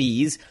in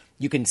fees,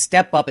 you can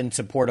step up and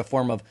support a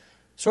form of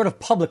sort of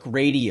public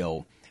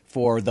radio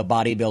for the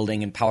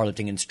bodybuilding and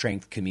powerlifting and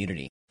strength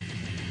community.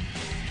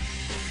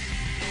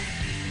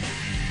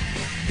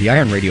 The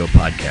Iron Radio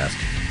podcast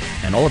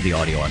and all of the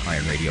audio on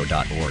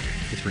ironradio.org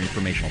is for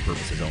informational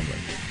purposes only.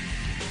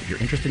 If you're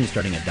interested in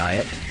starting a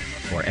diet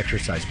or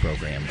exercise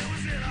program,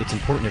 it's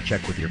important to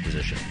check with your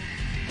physician.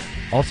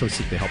 Also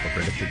seek the help of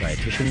registered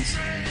dietitians,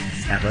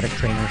 athletic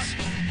trainers,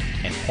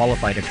 and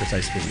qualified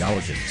exercise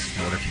physiologists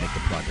in order to make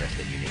the progress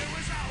that you need.